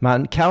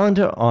 Martin,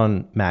 calendar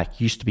on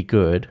Mac used to be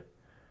good,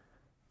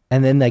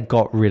 and then they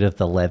got rid of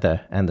the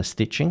leather and the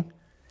stitching.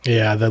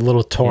 Yeah, the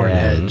little torn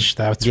edge.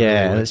 That's really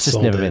Yeah, what and it's just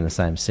sold never it. been the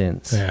same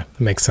since. Yeah, that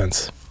makes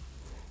sense.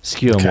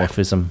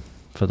 Skeuomorphism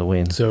for the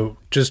win. So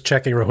just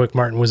checking real quick,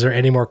 Martin, was there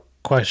any more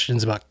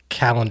questions about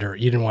calendar?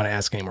 You didn't want to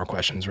ask any more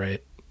questions,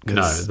 right? No,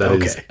 that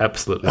is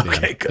absolutely the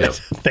Okay, end. good. Yep.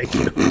 Thank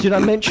you. Did I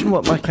mention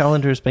what my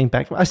calendar has been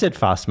backed by? I said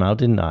Fastmail,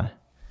 didn't I?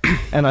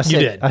 And I said,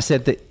 did. I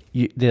said that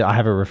I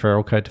have a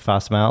referral code to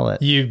Fastmail.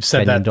 You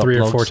said that 3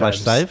 or 4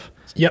 times. /save.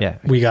 Yep, Yeah.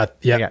 we got,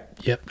 yep, Okay.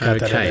 yep. Got that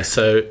in Okay, there.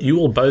 so you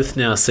will both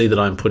now see that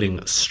I'm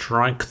putting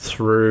strike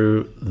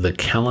through the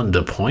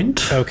calendar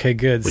point, Okay,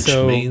 good. which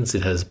so means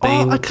it has Oh,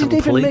 been I didn't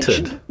even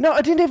completed. mention. No,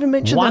 I didn't even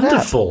mention that.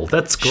 Wonderful.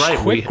 That's great.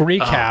 quick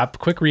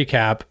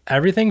recap.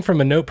 Everything from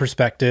a note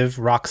perspective,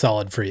 rock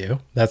solid for you.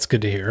 That's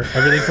good to hear.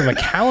 Everything from a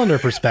calendar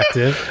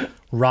perspective,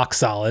 rock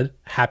solid.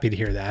 Happy to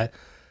hear that.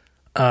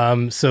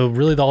 So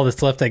really all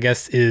that's left, I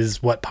guess,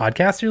 is what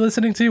podcast you're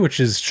listening to, which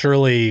is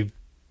surely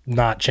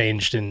not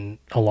changed in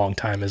a long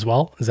time as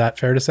well. Is that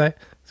fair to say?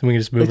 So we can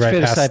just move It's right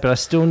fair past. to say, but I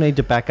still need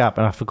to back up,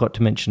 and I forgot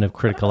to mention a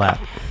critical app.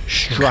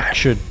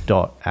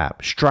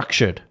 Structured.app.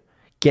 Structured.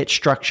 Get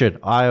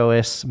Structured.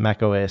 iOS,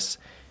 macOS.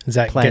 Is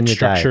that Plan your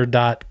day.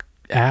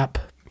 getstructured.app?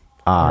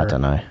 I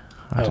don't know.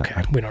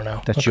 Okay, we don't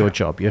know. That's Okay. your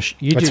job. You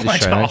do That's the my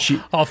show job. notes.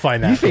 I'll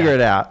find that. You figure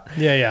it out.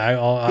 Yeah, Yeah, it's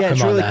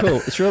I'm on really that.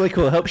 cool. It's really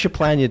cool. It helps you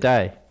plan your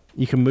day.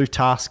 You can move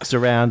tasks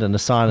around and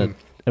assign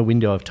a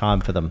window of time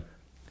for them.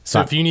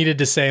 So if you needed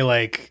to say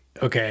like,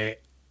 okay,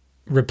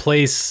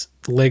 replace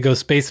Lego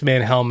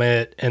Spaceman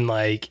helmet and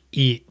like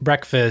eat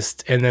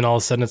breakfast, and then all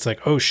of a sudden it's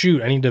like, oh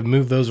shoot, I need to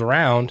move those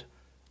around.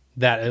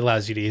 That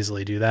allows you to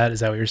easily do that.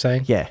 Is that what you're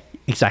saying? Yeah,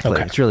 exactly.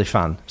 Okay. It's really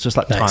fun. It's just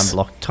like Nice.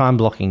 time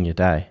blocking your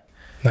day.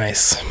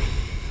 Nice.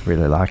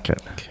 Really like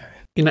it.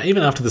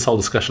 Even after this whole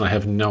discussion, I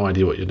have no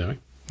idea what you're doing.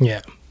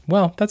 Yeah.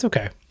 Well, that's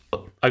okay.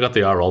 I got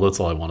the eye roll. That's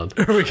all I wanted.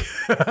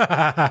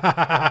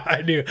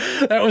 I knew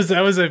that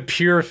was a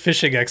pure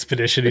fishing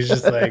expedition. He's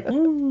just like,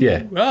 woo.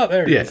 Yeah. Oh,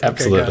 there it Yeah, is. Okay, got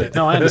absolutely. it.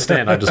 No, I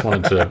understand. I just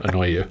wanted to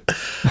annoy you.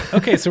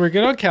 Okay, so we're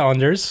good on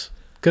calendars,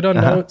 good on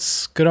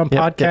notes, good on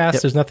Yep, podcasts.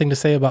 yep. There's nothing to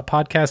say about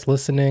podcast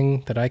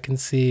listening that I can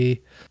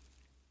see.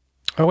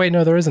 Oh wait,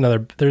 no, there's another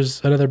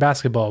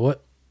basketball.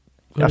 What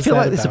I is feel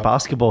that like this is a about?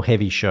 basketball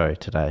heavy show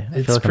today. I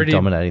It's feel like pretty- I'm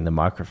dominating the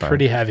microphone.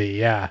 Pretty heavy,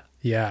 yeah.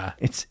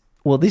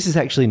 This is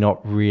actually not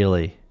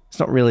really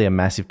a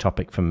massive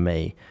topic for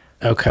me.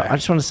 Okay. But I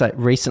just want to say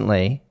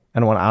recently,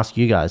 and I want to ask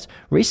you guys,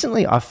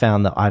 recently I've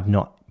found that I've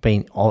not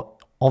been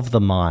of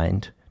the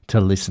mind to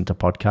listen to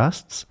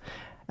podcasts.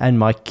 And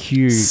my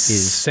cue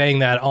is saying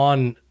that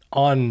on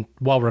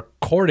while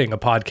recording a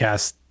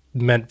podcast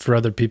meant for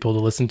other people to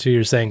listen to.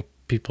 You're saying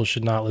people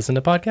should not listen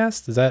to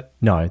podcasts? Is that?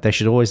 no, they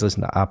should always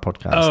listen to our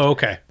podcast. Oh,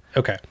 okay.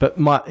 Okay. But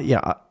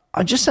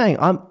I'm just saying,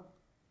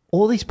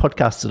 all these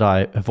podcasts that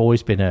I have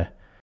always been a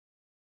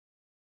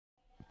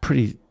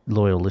pretty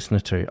loyal listener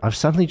to, I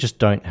suddenly just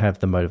don't have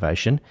the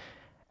motivation.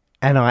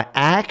 And I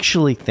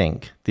actually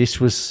think this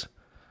was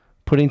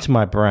put into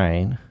my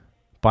brain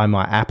by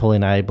my Apple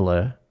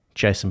enabler,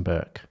 Jason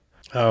Burke.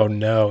 Oh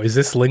no. Is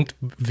this linked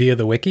via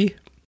the wiki?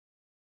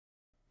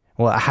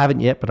 Well, I haven't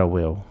yet, but I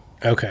will.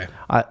 Okay.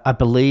 I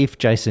believe,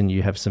 Jason,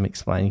 you have some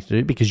explaining to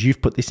do because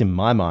you've put this in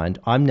my mind.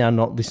 I'm now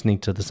not listening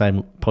to the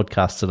same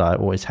podcasts that I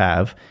always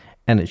have,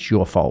 and it's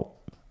your fault.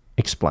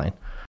 Explain.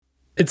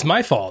 It's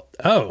my fault.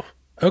 Oh,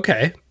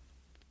 okay.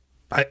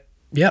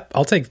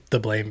 I'll take the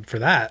blame for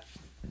that.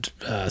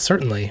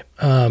 Certainly.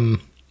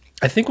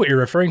 I think what you're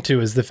referring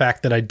to is the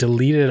fact that I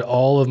deleted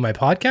all of my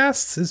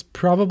podcasts is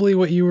probably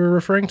what you were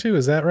referring to.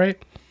 Is that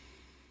right?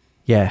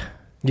 Yeah.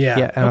 Yeah.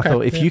 Yeah, and okay. I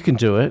thought if you can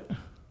do it,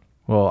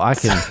 well, I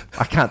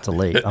can't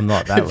delete. I'm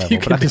not that level, you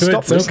but I can do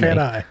stop it, so listening can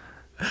I.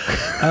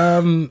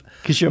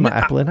 because you're my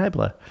Apple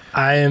enabler.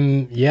 I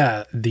am,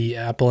 the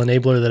Apple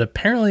enabler that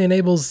apparently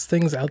enables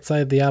things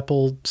outside the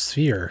Apple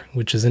sphere,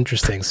 which is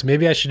interesting. So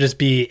maybe I should just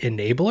be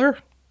enabler.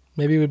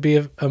 Maybe it would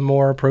be a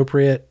more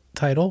appropriate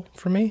title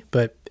for me.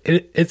 But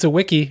it's a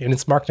wiki and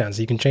it's Markdown,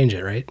 so you can change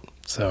it, right?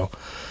 So,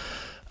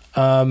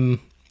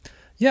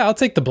 I'll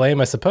take the blame,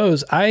 I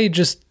suppose. I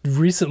just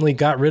recently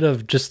got rid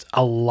of just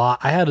a lot.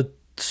 I had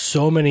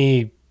so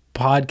many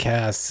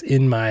podcasts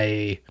in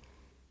my,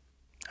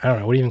 I don't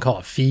know, what do you even call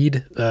it?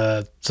 Feed,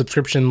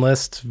 subscription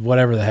list,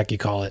 whatever the heck you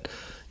call it.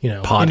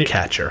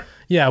 Podcatcher.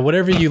 Yeah,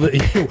 whatever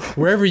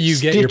wherever you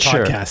get your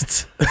Stitcher.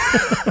 podcasts.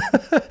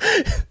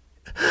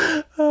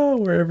 Oh,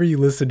 wherever you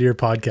listen to your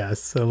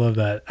podcasts. I love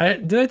that.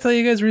 Did I tell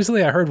you guys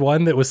recently I heard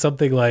one that was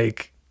something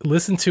like,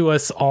 listen to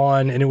us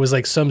on, and it was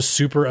like some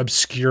super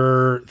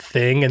obscure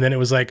thing, and then it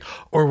was like,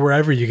 or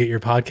wherever you get your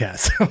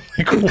podcasts. I'm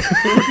like, who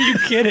are you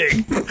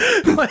kidding?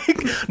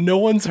 Like, no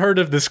one's heard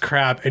of this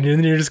crap, and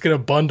then you're just gonna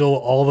bundle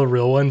all the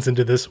real ones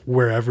into this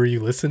wherever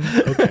you listen.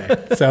 Okay,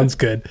 sounds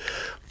good.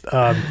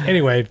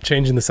 Anyway,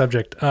 changing the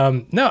subject.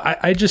 No,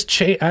 I just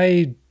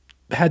I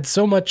had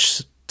so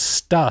much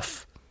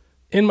stuff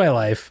in my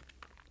life.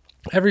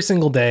 Every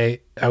single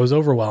day, I was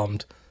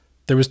overwhelmed.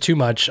 There was too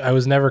much. I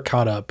was never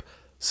caught up.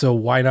 So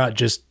why not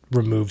just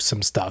remove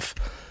some stuff?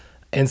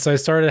 And so I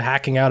started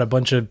hacking out a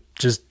bunch of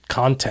just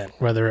content,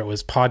 whether it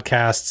was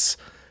podcasts,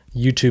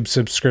 YouTube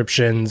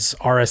subscriptions,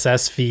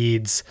 RSS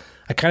feeds.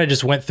 I kind of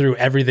just went through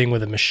everything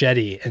with a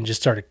machete and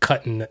just started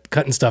cutting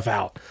stuff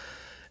out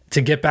to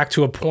get back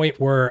to a point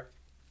where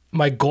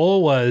my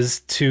goal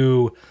was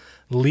to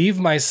leave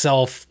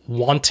myself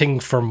wanting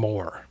for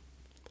more.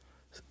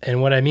 And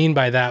what I mean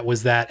by that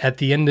was that at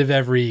the end of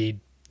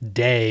every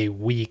day,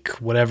 week,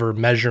 whatever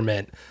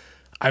measurement,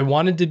 I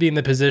wanted to be in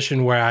the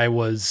position where I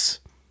was,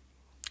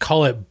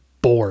 call it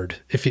bored,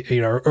 if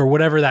you know, or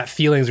whatever that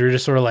feelings where you're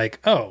just sort of like,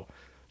 oh,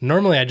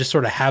 normally I just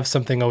sort of have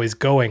something always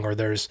going, or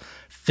there's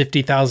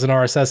 50,000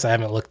 RSS I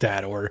haven't looked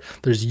at, or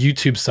there's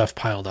YouTube stuff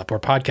piled up, or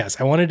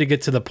podcasts. I wanted to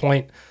get to the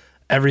point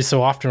every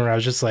so often where I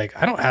was just like,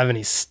 I don't have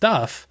any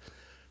stuff,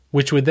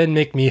 which would then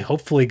make me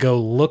hopefully go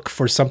look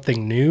for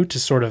something new to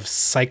sort of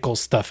cycle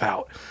stuff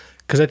out.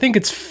 Because I think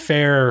it's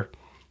fair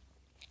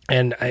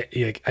And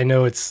I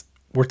know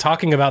we're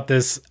talking about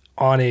this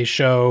on a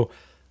show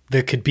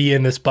that could be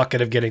in this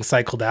bucket of getting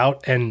cycled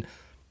out. And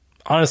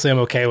honestly, I'm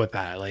okay with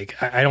that. Like,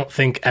 I don't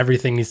think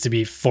everything needs to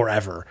be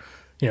forever.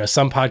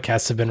 Some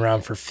podcasts have been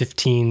around for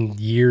 15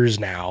 years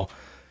now.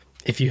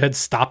 If you had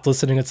stopped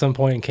listening at some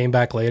point and came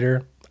back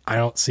later, I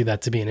don't see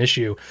that to be an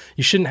issue.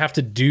 You shouldn't have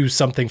to do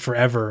something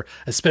forever,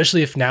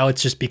 especially if now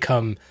it's just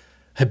become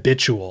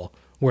habitual,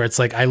 where it's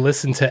like, I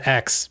listen to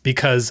X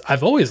because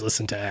I've always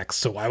listened to X.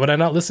 So why would I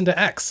not listen to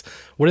X?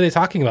 What are they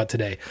talking about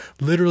today?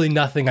 Literally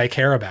nothing I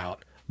care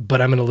about,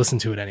 but I'm going to listen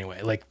to it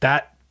anyway. Like,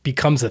 that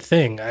becomes a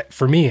thing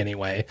for me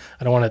anyway.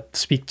 I don't want to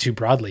speak too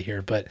broadly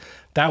here, but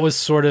that was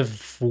sort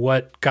of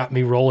what got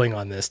me rolling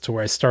on this, to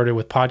where I started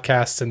with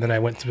podcasts and then I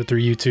went through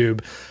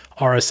YouTube.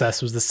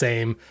 RSS was the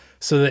same.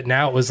 So that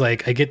now it was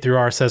like, I get through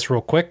RSS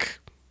real quick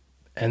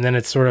and then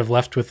it's sort of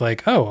left with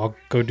like, oh, I'll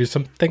go do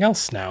something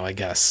else now, I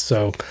guess.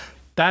 So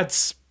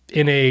that's,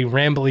 in a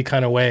rambly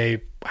kind of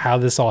way, how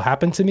this all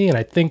happened to me. And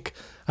I think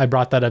I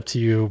brought that up to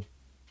you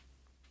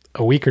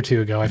a week or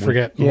two ago. I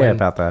forget. Yeah,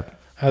 about that.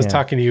 I was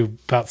talking to you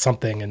about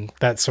something and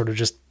that sort of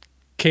just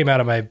came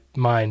out of my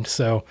mind.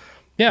 So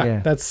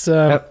that's...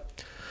 and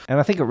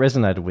I think it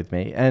resonated with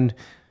me. And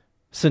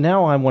so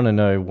now I want to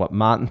know what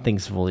Martin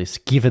thinks of all this,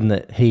 given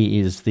that he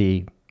is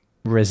the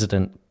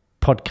resident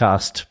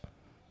podcast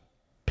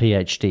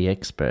PhD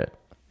expert.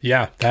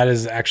 Yeah, that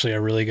is actually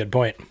a really good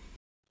point.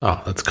 Oh,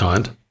 that's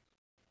kind.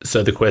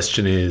 So the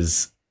question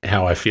is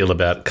how I feel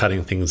about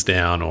cutting things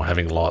down or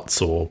having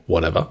lots or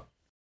whatever.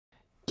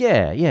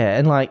 Yeah.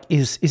 And like,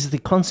 is the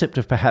concept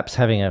of perhaps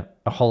having a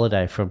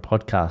holiday from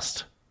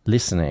podcast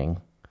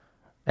listening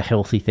a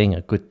healthy thing,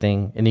 a good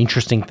thing, an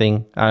interesting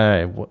thing?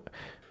 I don't know.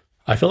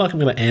 I feel like I'm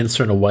going to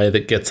answer in a way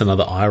that gets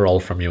another eye roll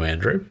from you,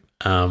 Andrew.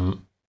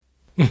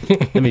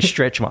 Let me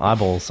stretch my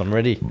eyeballs. I'm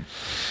ready.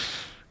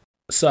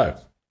 So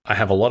I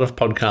have a lot of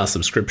podcast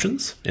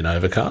subscriptions in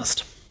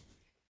Overcast.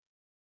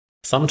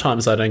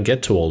 Sometimes I don't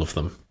get to all of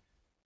them,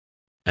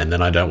 and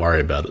then I don't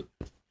worry about it.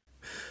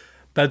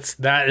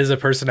 That is a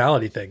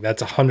personality thing.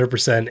 That's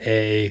 100%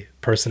 a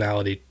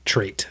personality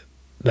trait.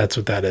 That's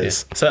what that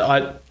is. Yeah.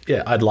 So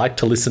I'd like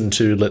to listen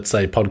to, let's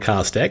say,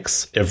 Podcast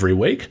X every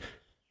week.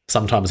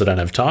 Sometimes I don't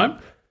have time,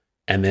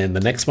 and then the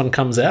next one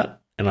comes out,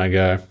 and I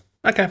go,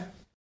 okay.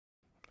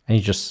 And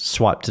you just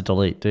swipe to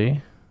delete, do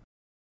you?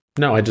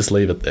 No, I just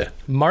leave it there.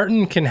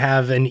 Martin can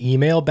have an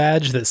email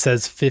badge that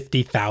says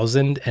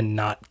 50,000 and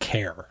not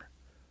care.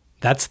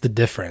 That's the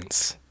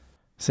difference.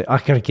 So I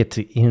got to get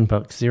to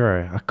inbox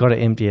zero. I got to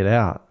empty it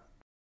out.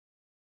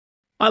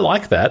 I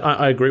like that.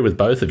 I agree with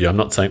both of you. I'm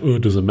not saying,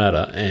 it doesn't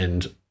matter.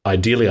 And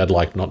ideally, I'd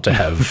like not to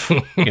have,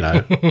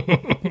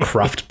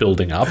 cruft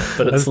building up.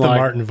 But it's That's like, the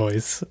Martin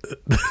voice.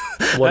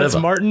 Whatever. That's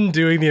Martin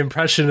doing the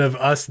impression of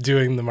us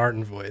doing the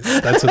Martin voice.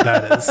 That's what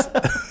that is.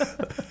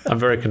 I'm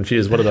very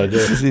confused. What did I do?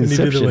 This is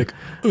Inception. like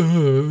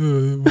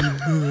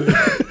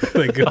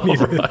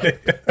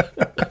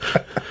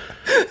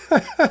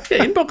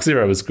Yeah, Inbox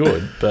Zero is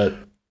good, but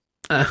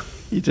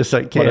you just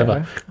don't care.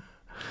 Whatever.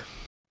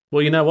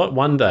 Well, you know what?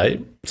 One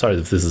day, sorry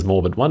if this is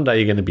morbid, one day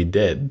you're going to be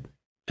dead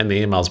and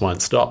the emails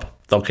won't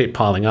stop. They'll keep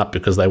piling up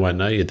because they won't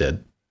know you're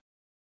dead.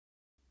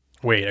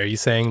 Wait, are you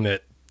saying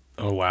that?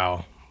 Oh,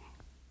 wow.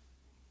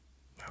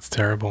 That's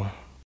terrible.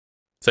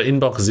 So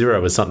Inbox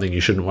Zero is something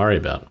you shouldn't worry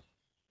about.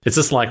 It's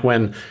just like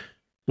when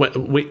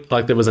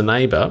there was a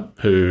neighbor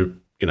who,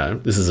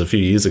 this is a few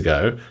years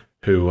ago,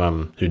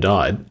 who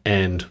died,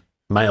 and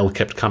mail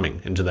kept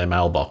coming into their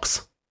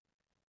mailbox.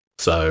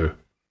 So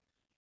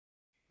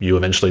you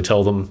eventually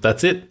tell them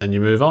that's it and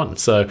you move on.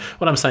 So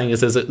what I'm saying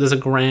is there's a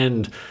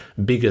grand,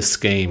 bigger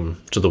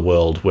scheme to the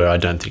world where I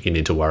don't think you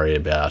need to worry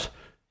about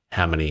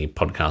how many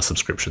podcast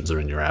subscriptions are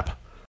in your app.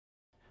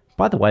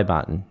 By the way,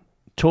 Martin,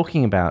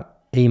 talking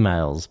about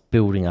emails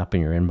building up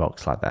in your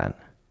inbox like that,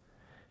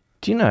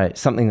 do you know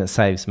something that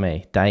saves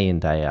me day in,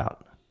 day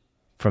out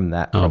from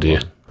that problem?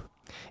 Dear.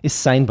 Is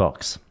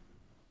SaneBox.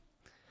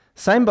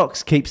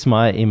 SaneBox keeps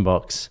my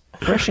inbox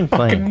fresh and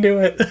clean. I can do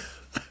it.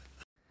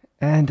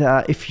 And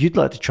if you'd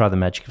like to try the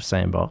magic of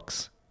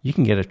SaneBox, you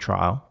can get a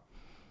trial.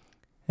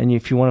 And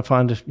if you want to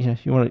find,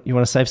 you want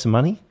to save some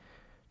money,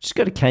 just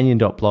go to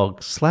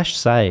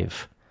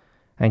canyon.blog/save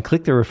and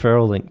click the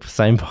referral link for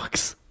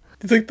SaneBox.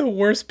 It's like the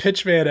worst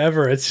pitch man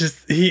ever. It's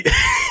just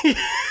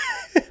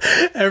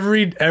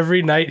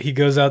every night he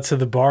goes out to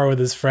the bar with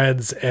his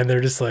friends and they're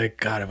just like,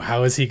 God,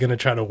 how is he going to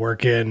try to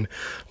work in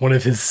one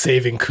of his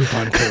saving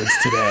coupon codes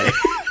today?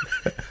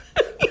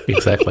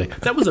 Exactly.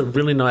 That was a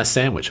really nice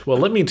sandwich. Well,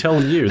 let me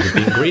tell you that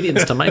the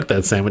ingredients to make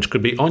that sandwich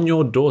could be on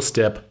your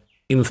doorstep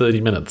in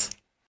 30 minutes.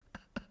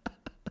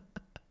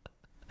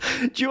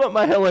 Do you want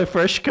my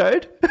HelloFresh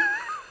code?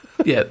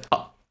 Yeah,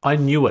 I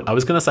knew it. I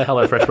was going to say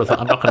HelloFresh, but I thought,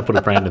 I'm not going to put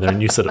a brand in there,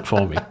 and you said it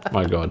for me.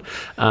 My God.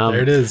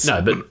 There it is.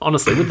 No, but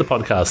honestly, with the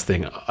podcast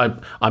thing,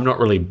 I'm not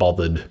really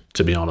bothered,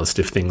 to be honest,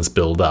 if things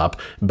build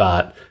up.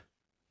 But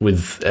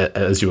with,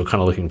 as you were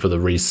kind of looking for the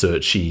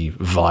researchy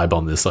vibe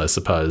on this, I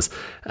suppose,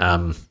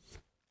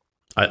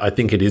 I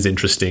think it is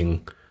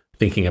interesting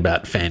thinking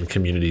about fan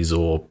communities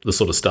or the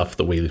sort of stuff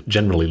that we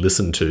generally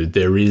listen to,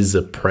 there is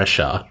a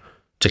pressure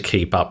to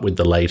keep up with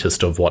the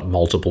latest of what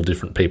multiple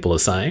different people are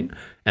saying.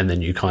 And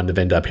then you kind of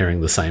end up hearing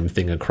the same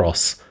thing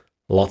across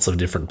lots of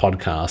different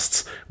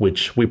podcasts,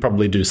 which we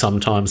probably do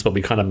sometimes, but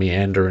we kind of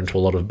meander into a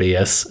lot of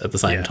BS at the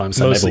same time.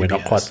 So maybe we're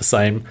not quite the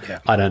same. Yeah.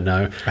 I don't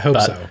know. I hope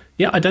so.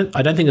 Yeah, I don't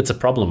think it's a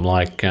problem.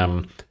 Like,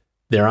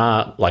 there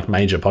are like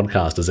major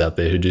podcasters out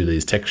there who do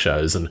these tech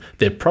shows, and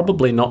they're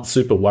probably not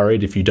super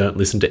worried if you don't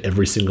listen to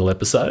every single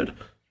episode.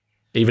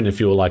 Even if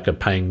you're like a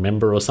paying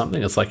member or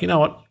something, it's like, you know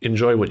what,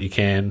 enjoy what you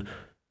can.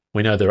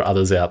 We know there are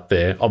others out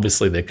there.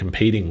 Obviously, they're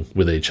competing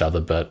with each other,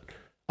 but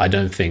I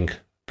don't think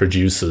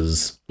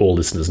producers or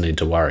listeners need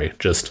to worry.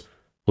 Just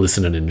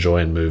listen and enjoy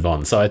and move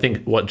on. So I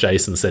think what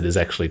Jason said is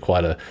actually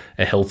quite a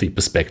healthy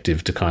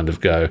perspective to kind of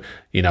go,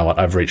 you know what,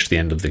 I've reached the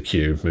end of the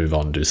queue, move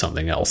on, do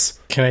something else.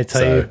 Can I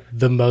tell you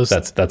the most...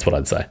 That's what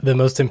I'd say. The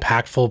most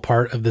impactful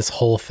part of this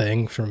whole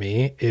thing for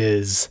me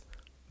is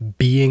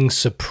being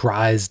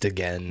surprised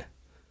again.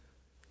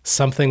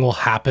 Something will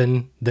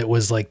happen that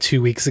was like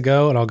 2 weeks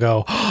ago, and I'll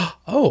go,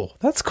 oh,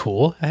 that's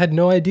cool. I had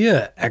no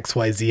idea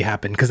XYZ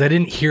happened because I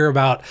didn't hear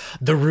about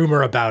the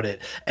rumor about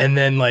it. And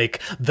then like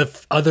the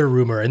other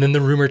rumor, and then the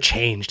rumor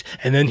changed.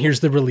 And then here's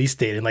the release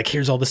date, and like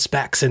here's all the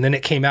specs. And then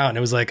it came out, and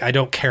it was like, I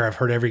don't care. I've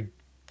heard every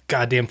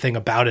goddamn thing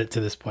about it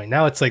to this point.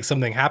 Now it's like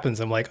something happens.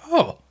 I'm like,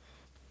 oh,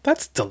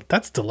 that's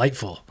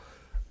delightful.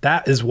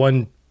 That is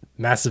one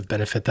massive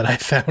benefit that I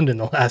found in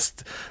the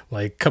last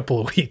like couple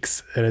of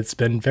weeks, and it's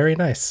been very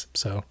nice.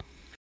 So,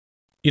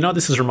 you know what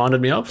this has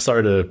reminded me of?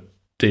 Sorry to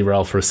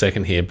derail for a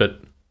second here,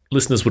 but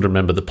listeners would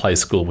remember the Play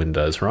School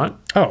Windows, right?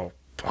 Oh,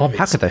 obviously.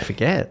 How could they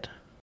forget?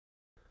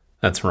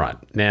 That's right.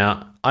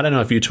 Now, I don't know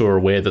if you two are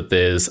aware that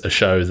there's a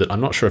show that I'm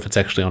not sure if it's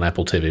actually on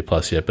Apple TV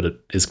Plus yet, but it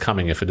is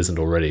coming if it isn't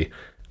already,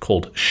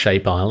 called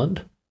Shape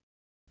Island.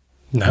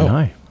 No,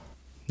 I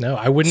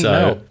wouldn't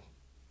know.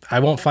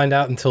 I won't find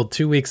out until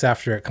 2 weeks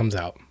after it comes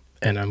out.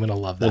 And I'm going to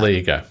love that. Well, there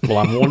you go. Well,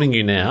 I'm warning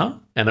you now,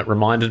 and it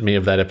reminded me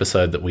of that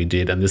episode that we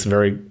did and this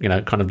very,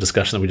 kind of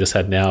discussion that we just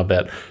had now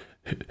about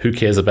who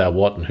cares about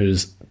what and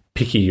who's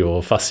picky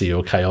or fussy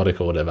or chaotic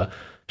or whatever.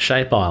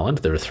 Shape Island,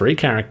 there are 3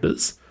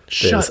 characters.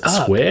 There's a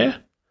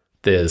square,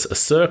 there's a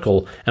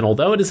circle, and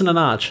although it isn't an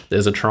arch,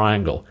 there's a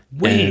triangle.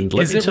 Wait, and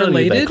let is me it tell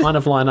related? You, they kind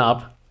of line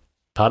up.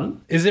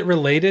 Pardon? Is it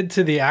related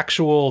to the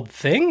actual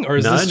thing, or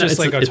is this just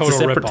like a total it's a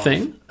separate rip-off?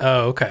 thing.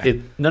 Oh,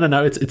 okay.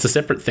 No. It's a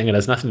separate thing. It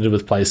has nothing to do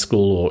with Play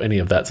School or any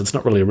of that. So it's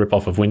not really a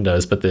rip-off of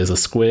Windows, but there's a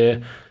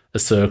square, a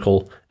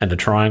circle, and a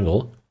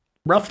triangle,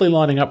 roughly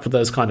lining up for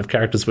those kind of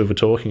characters we were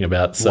talking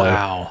about. So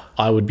wow.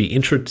 I would be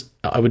interested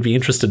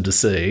to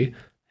see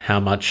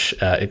how much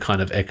it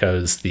kind of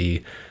echoes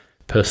the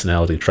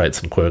personality traits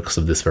and quirks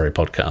of this very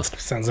podcast.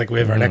 Sounds like we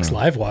have our next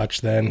live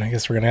watch then. I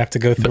guess we're going to have to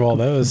go through all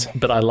those.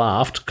 But I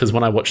laughed because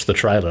when I watched the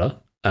trailer,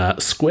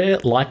 Square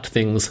liked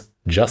things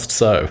just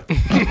so.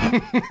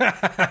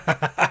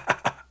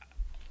 I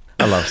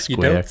love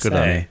Square. Good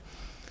on you.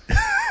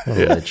 What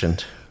a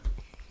legend.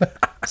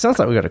 Sounds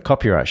like we got a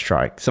copyright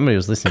strike. Somebody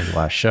was listening to the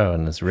last show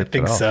and has ripped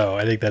it off. I think so.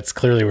 I think that's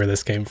clearly where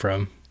this came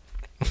from.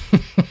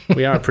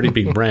 We are a pretty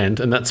big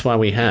brand, and that's why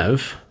we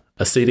have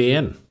a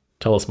CDN.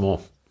 Tell us more.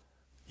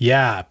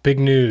 Yeah, big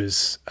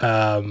news.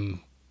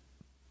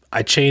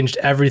 I changed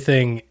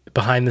everything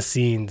behind the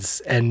scenes,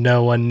 and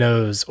no one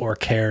knows or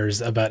cares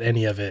about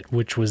any of it,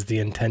 which was the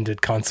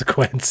intended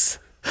consequence.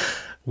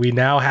 We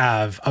now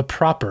have a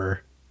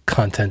proper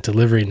content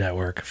delivery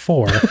network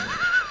for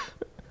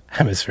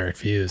Hemispheric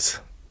Views.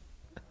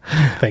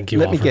 Thank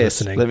you all for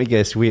listening. Let me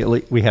guess.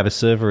 We have a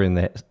server in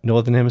the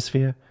Northern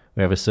Hemisphere.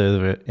 We have a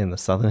server in the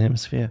Southern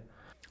Hemisphere.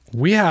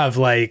 We have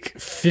like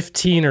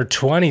 15 or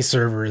 20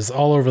 servers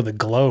all over the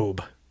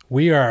globe.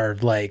 We're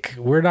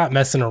not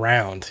messing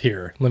around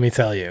here, let me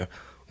tell you.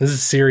 This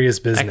is serious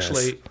business.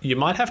 Actually, you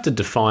might have to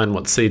define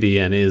what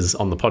CDN is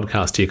on the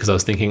podcast here, because I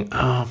was thinking,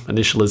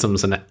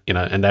 initialisms and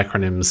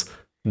acronyms,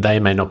 they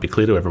may not be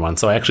clear to everyone.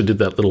 So I actually did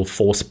that little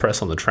force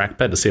press on the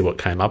trackpad to see what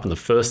came up, and the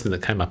first thing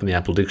that came up in the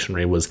Apple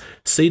Dictionary was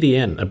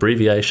CDN,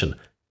 abbreviation,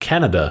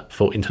 Canada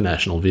for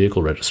International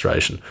Vehicle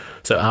Registration.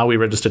 So are we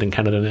registered in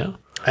Canada now?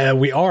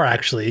 We are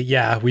actually.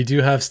 Yeah, we do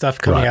have stuff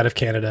coming out of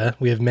Canada.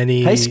 We have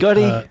many... Hey,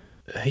 Scotty.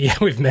 We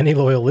have many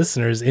loyal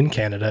listeners in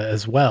Canada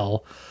as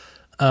well.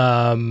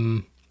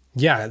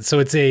 Yeah, so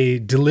it's a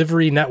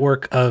delivery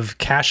network of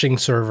caching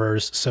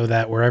servers so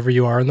that wherever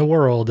you are in the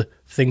world,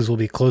 things will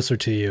be closer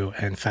to you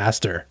and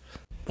faster.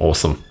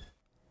 Awesome.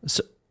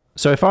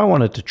 So if I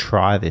wanted to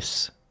try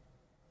this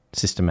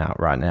system out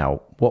right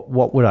now,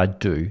 what would I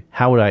do?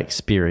 How would I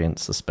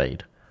experience the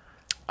speed?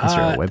 Is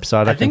there a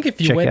website I think if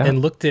you went out?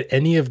 and looked at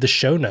any of the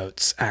show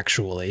notes,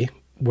 actually,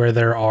 where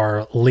there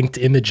are linked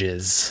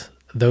images,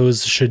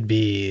 those should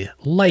be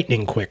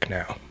lightning quick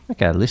now.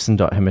 Okay,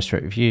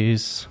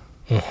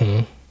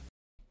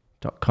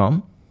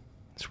 listen.hemisphericviews.com.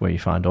 That's where you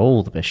find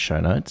all the best show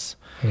notes.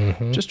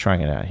 Mm-hmm. Just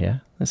trying it out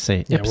here. Let's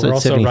see. Yeah, episode we're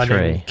also 73.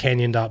 running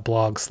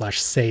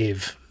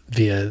canyon.blog/save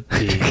via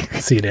the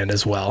CDN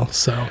as well.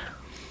 So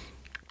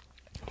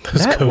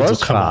those that codes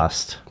was will come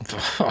fast.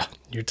 Up.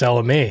 You're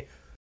telling me.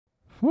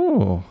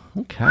 Ooh,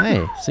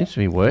 okay. Seems to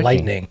be working.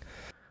 Lightning.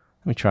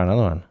 Let me try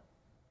another one.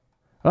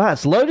 Oh,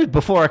 it's loaded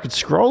before I could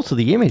scroll to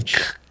the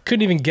image.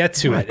 Couldn't even get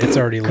to it. It's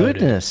already loaded.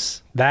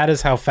 Goodness. That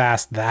is how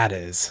fast that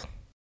is.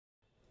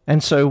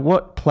 And so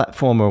what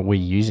platform are we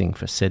using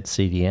for said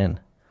CDN?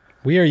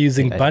 We are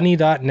using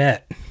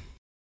bunny.net.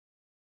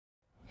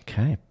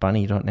 Okay,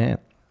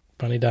 bunny.net.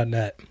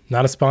 Bunny.net.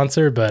 Not a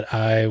sponsor, but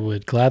I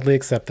would gladly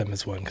accept them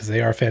as one because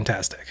they are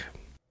fantastic.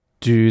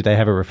 Do they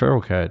have a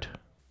referral code?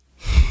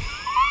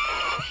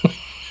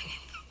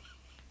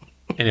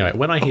 Anyway,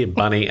 when I hear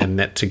bunny and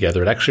net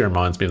together, it actually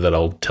reminds me of that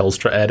old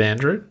Telstra ad,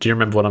 Andrew. Do you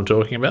remember what I'm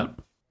talking about?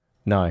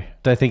 No,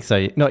 don't think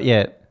so. Not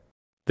yet.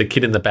 The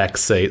kid in the back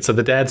seat. So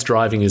the dad's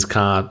driving his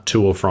car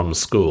to or from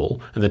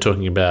school, and they're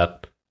talking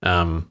about,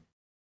 he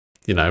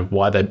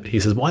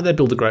says, why'd they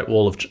build the Great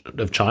Wall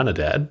of China,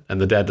 Dad? And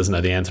the dad doesn't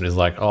know the answer, and he's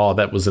like, oh,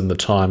 that was in the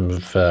time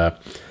of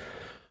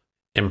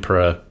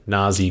Emperor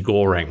Nazi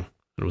Goring.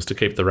 It was to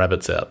keep the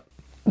rabbits out.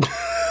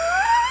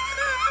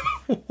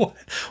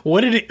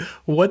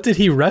 What did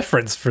he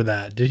reference for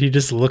that? Did he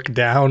just look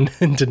down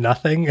into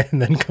nothing and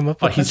then come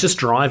up with he's just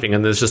driving,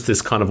 and there's just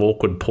this kind of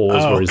awkward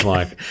pause where he's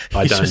like,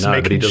 I don't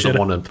know, but he doesn't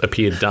want to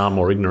appear dumb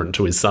or ignorant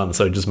to his son,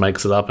 so he just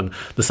makes it up, and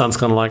the son's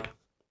kind of like,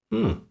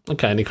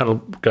 okay, and he kind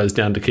of goes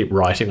down to keep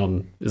writing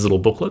on his little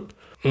booklet.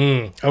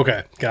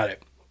 Okay, got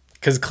it.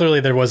 Because clearly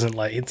there wasn't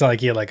it's not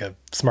like he had like a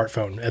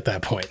smartphone at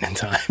that point in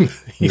time.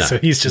 So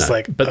he's just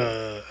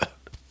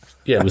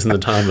Yeah, it was in the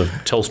time of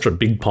Telstra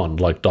Big Pond,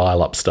 like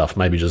dial-up stuff,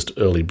 maybe just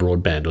early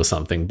broadband or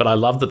something. But I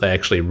love that they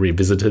actually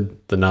revisited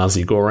the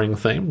Nazi Goring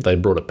theme. They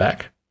brought it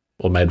back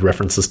or made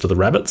references to the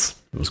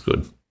rabbits. It was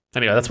good.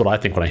 Anyway, that's what I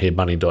think when I hear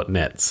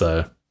bunny.net,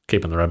 so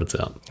keeping the rabbits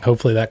out.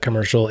 Hopefully that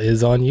commercial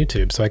is on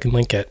YouTube so I can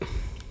link it.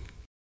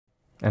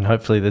 And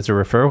hopefully there's a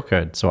referral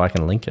code so I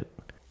can link it.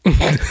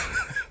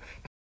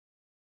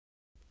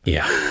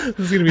 Yeah. This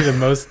is going to be the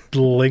most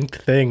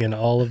linked thing in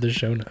all of the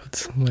show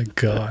notes. Oh my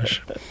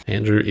gosh.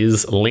 Andrew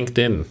is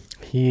LinkedIn.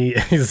 He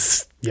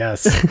is,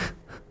 yes.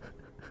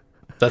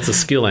 That's a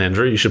skill,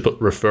 Andrew. You should put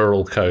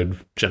referral code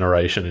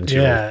generation into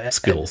your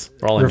skills.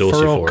 Or I'll endorse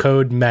you for it. Referral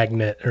code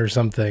magnet or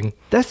something.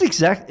 That's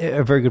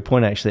a very good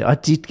point, actually.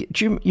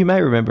 You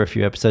may remember a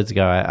few episodes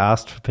ago, I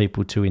asked for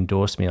people to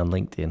endorse me on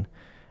LinkedIn.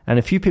 And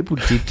a few people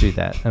did do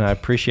that, and I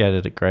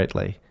appreciated it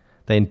greatly.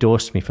 They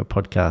endorsed me for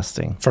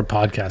podcasting. For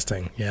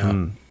podcasting, yeah.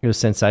 It was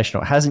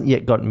sensational. It hasn't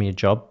yet gotten me a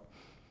job,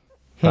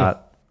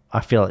 but I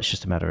feel it's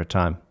just a matter of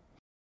time.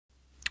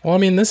 Well, I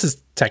mean, this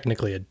is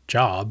technically a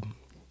job.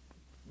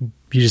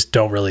 You just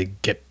don't really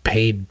get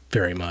paid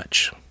very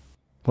much.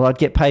 Well, I'd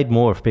get paid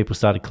more if people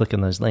started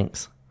clicking those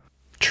links.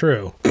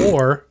 True.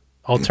 Or,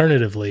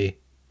 alternatively,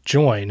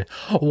 join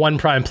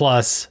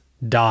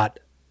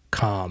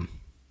oneprimeplus.com.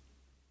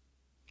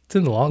 It's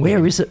in the long run.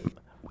 Where is it?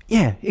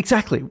 Yeah,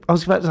 exactly. I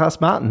was about to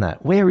ask Martin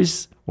that. Where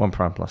is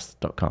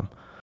oneprimeplus.com?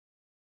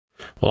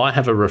 Well, I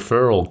have a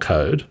referral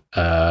code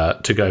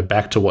to go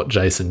back to what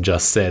Jason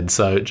just said.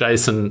 So,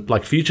 Jason,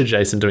 like future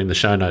Jason doing the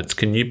show notes,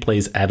 can you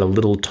please add a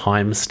little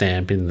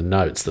timestamp in the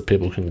notes that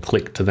people can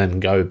click to then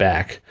go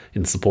back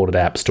in supported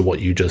apps to what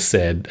you just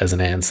said as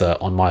an answer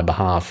on my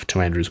behalf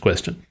to Andrew's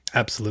question?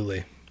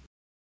 Absolutely.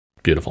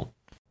 Beautiful.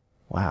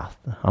 Wow.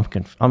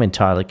 I'm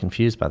entirely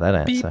confused by that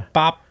answer. Beep,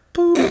 bop,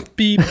 boop,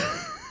 beep,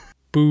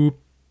 boop,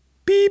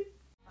 beep.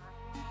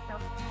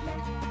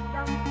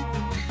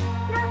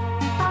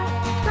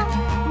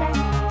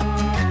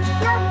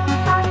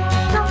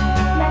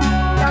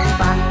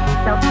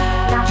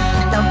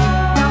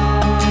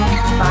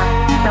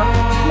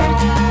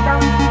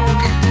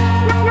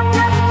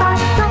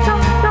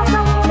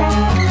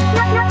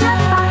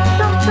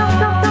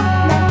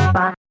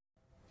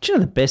 Do you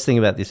know the best thing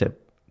about this? The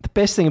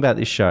best thing about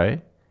this show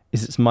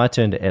is it's my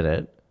turn to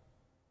edit,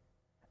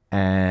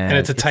 and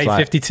it's a tight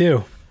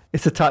 52.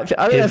 It's a tight.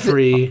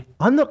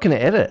 I'm not going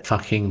to edit.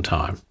 Fucking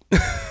time.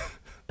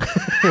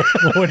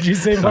 What did you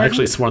say, Martin? I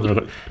actually swore on the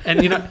record.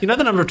 And you know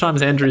the number of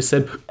times Andrew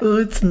said, "Oh,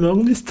 it's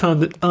long this time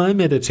that I'm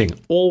editing."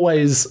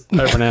 Always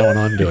over an hour when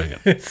I'm doing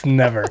it. It's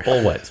never.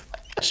 Always.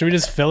 Should we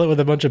just fill it with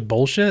a bunch of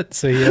bullshit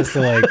so he has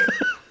to like?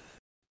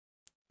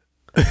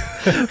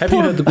 Have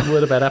you heard the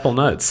word about Apple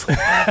Notes?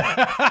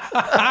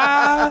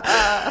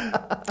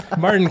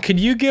 Martin, could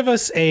you give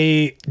us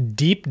a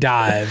deep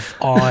dive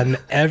on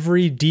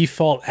every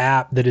default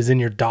app that is in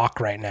your dock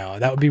right now?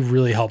 That would be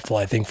really helpful,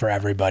 I think, for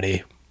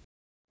everybody.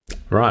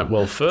 Right.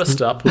 Well,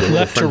 first up, with a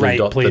left to right,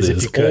 dot please, that if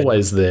is you could.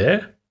 Always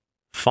there.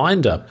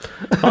 Finder.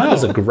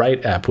 Finder's a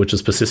great app which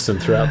is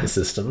persistent throughout the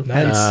system.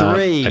 And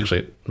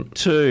 3,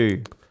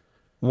 2,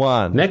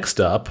 1. Next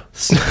up,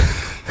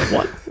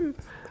 what?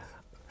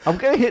 I'm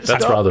going to hit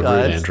That's stop, rather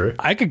guys. rude, Andrew.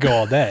 I could go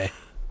all day.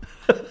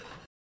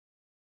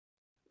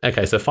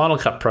 Okay, so Final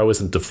Cut Pro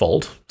isn't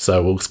default,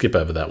 so we'll skip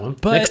over that one.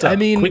 But Next up, I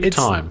mean,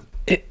 QuickTime.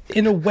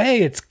 In a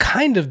way, it's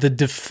kind of the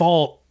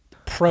default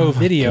pro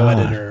video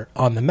editor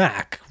on the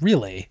Mac,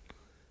 really.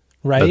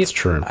 Right? That's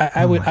true.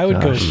 I would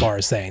go as far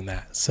as saying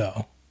that.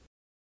 So,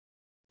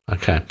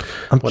 okay.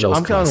 I'm What else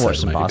going can I to say watch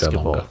to some make it go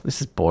basketball. longer?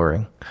 This is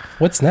boring.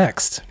 what's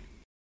next?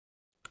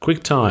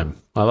 QuickTime.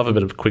 I love a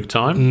bit of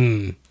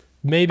QuickTime.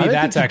 Maybe I don't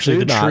that's think you actually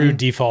do, the true man.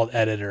 default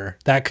editor.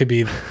 That could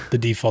be the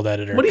default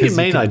editor. What do you 'cause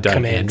mean can I don't,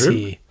 Command Andrew?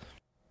 T.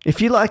 If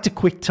you liked a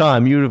quick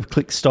time, you would have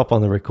clicked stop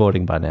on the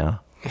recording by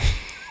now.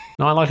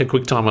 No, I like a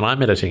QuickTime when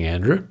I'm editing,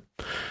 Andrew.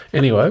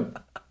 Anyway.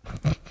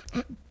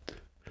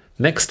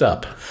 Next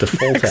up,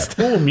 default app.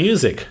 Oh,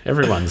 music.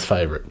 Everyone's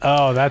favourite.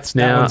 Oh, that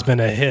one's been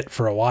a hit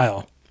for a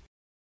while.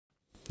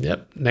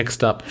 Yep.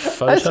 Next up,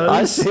 photos.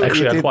 I see what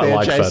Actually, you I did quite there,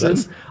 like Jason.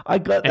 photos. I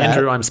got that.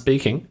 Andrew, I'm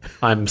speaking.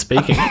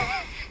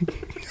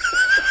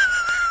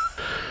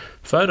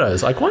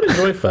 Photos. I quite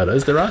enjoy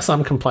photos. There are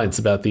some complaints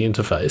about the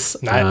interface.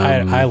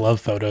 I love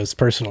photos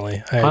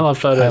personally. I love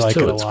photos like too.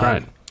 it a It's lot.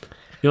 great.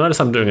 You'll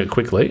notice I'm doing it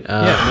quickly.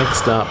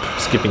 Next up,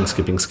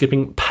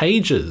 skipping.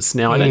 Pages.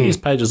 Now, I don't use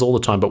Pages all the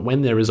time, but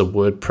when there is a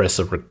word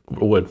processor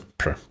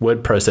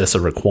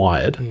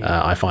required,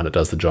 I find it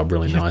does the job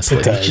really nicely.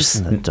 it does. Pages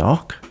in the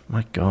dock?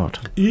 My God.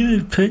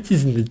 Yeah,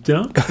 Pages in the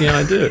dock. Yeah,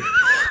 I do.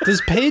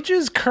 Does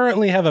Pages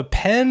currently have a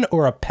pen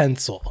or a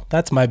pencil?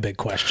 That's my big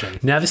question.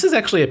 Now, this is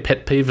actually a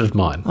pet peeve of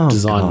mine,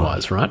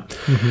 design-wise, right?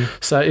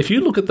 So if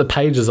you look at the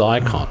Pages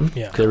icon,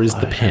 there is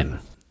the pen.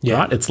 Yeah.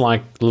 Right? It's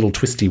like a little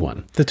twisty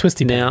one. The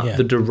twisty pen, Now, yeah.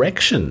 the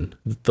direction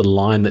the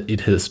line that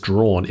it has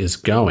drawn is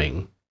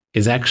going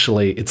is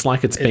actually, it's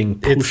like it's being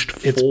pushed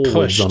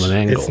forwards on an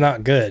angle. It's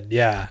not good.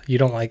 Yeah, you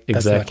don't like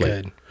Exactly.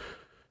 That's not good.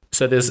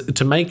 So there's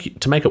to make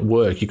it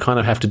work, you kind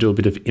of have to do a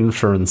bit of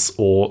inference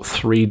or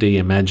 3D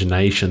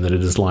imagination that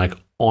it is like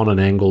on an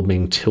angle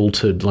being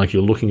tilted, like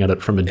you're looking at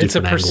it from a It's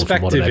a different angle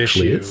from what it perspective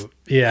actually issue. is.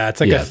 Yeah,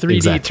 it's like Yeah, a 3D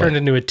exactly. turned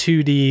into a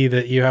 2D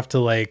that you have to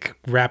like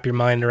wrap your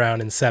mind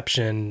around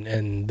Inception,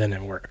 and then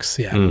it works.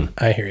 Yeah,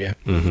 I hear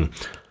you.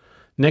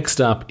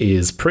 Next up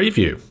is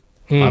preview.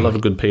 I love a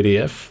good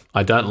PDF.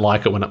 I don't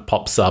like it when it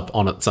pops up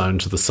on its own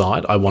to the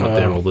side. I want it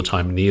there all the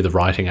time near the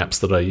writing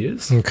apps that I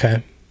use.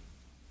 Okay.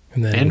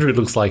 And then Andrew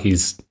looks like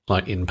he's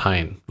like in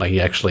pain. Like he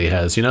actually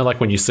has, you know, like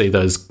when you see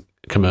those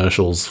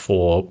commercials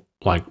for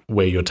like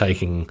where you're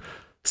taking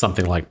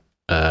something like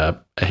a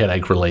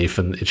headache relief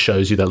and it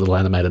shows you that little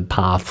animated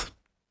path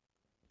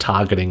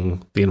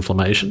targeting the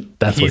inflammation.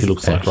 That's what he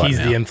looks like right he's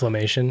now. the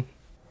inflammation.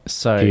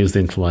 So He is the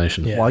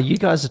inflammation. Yeah. while you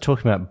guys are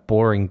talking about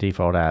boring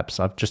default apps,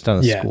 I've just done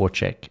a Yeah. score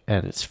check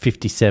and it's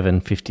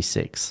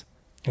 57-56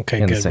 Okay,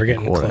 in the good. We're second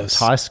getting quarter. close. It's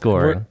high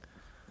scoring.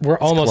 We're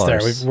almost there.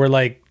 close. We're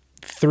like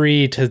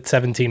 3 to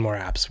 17 more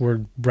apps.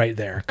 We're right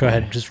there. Go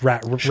ahead, just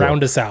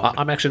round us out.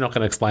 I'm actually not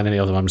going to explain any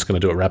of them. I'm just going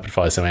to do it rapid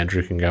fire so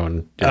Andrew can go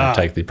and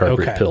take the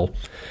appropriate okay. pill.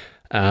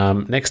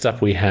 Next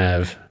up, we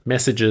have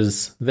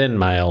messages, then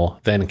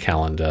mail, then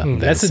calendar, then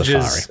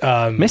Messages.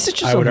 Safari.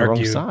 Messages I on would the wrong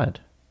argue side.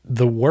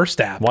 the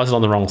worst app Why is it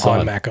on the wrong on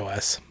side? Mac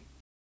OS.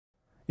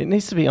 It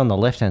needs to be on the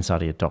left-hand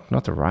side of your dock,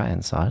 not the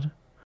right-hand side.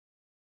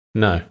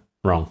 No,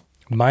 wrong.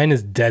 Mine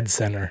is dead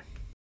center.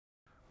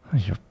 Oh,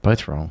 you're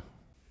both wrong.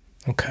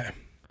 Okay.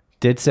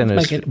 Dead center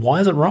is Why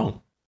is it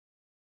wrong?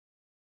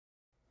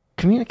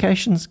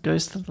 communications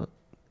goes to the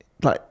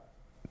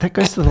that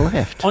goes to the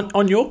left.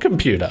 On your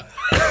computer.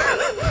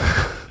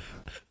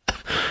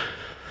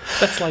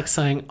 That's like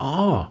saying,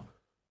 oh,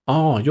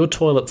 your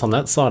toilet's on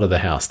that side of the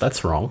house.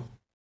 That's wrong.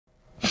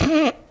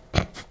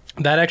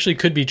 That actually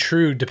could be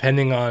true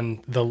depending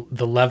on the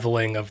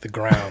leveling of the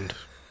ground.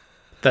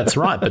 That's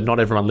right, but not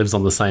everyone lives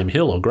on the same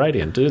hill or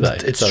gradient, do they?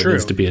 It's so true. it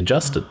needs to be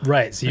adjusted.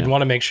 Right. So you'd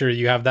want to make sure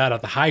you have that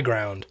at the high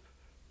ground.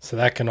 So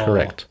that can all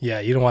Correct.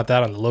 Yeah, you don't want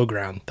that on the low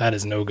ground. That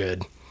is no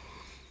good.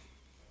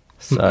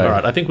 So All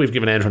right, I think we've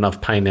given Andrew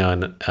enough pain now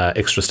and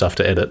extra stuff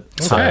to edit.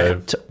 Okay.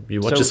 So you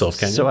watch yourself,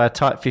 can you? So our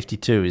type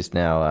 52 is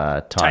now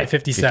type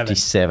 57.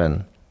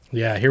 57.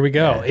 Yeah, here we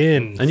go.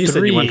 In And you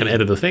said you weren't going to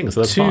edit a thing,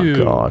 so that's fine.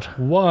 2, God.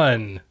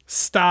 1,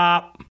 stop.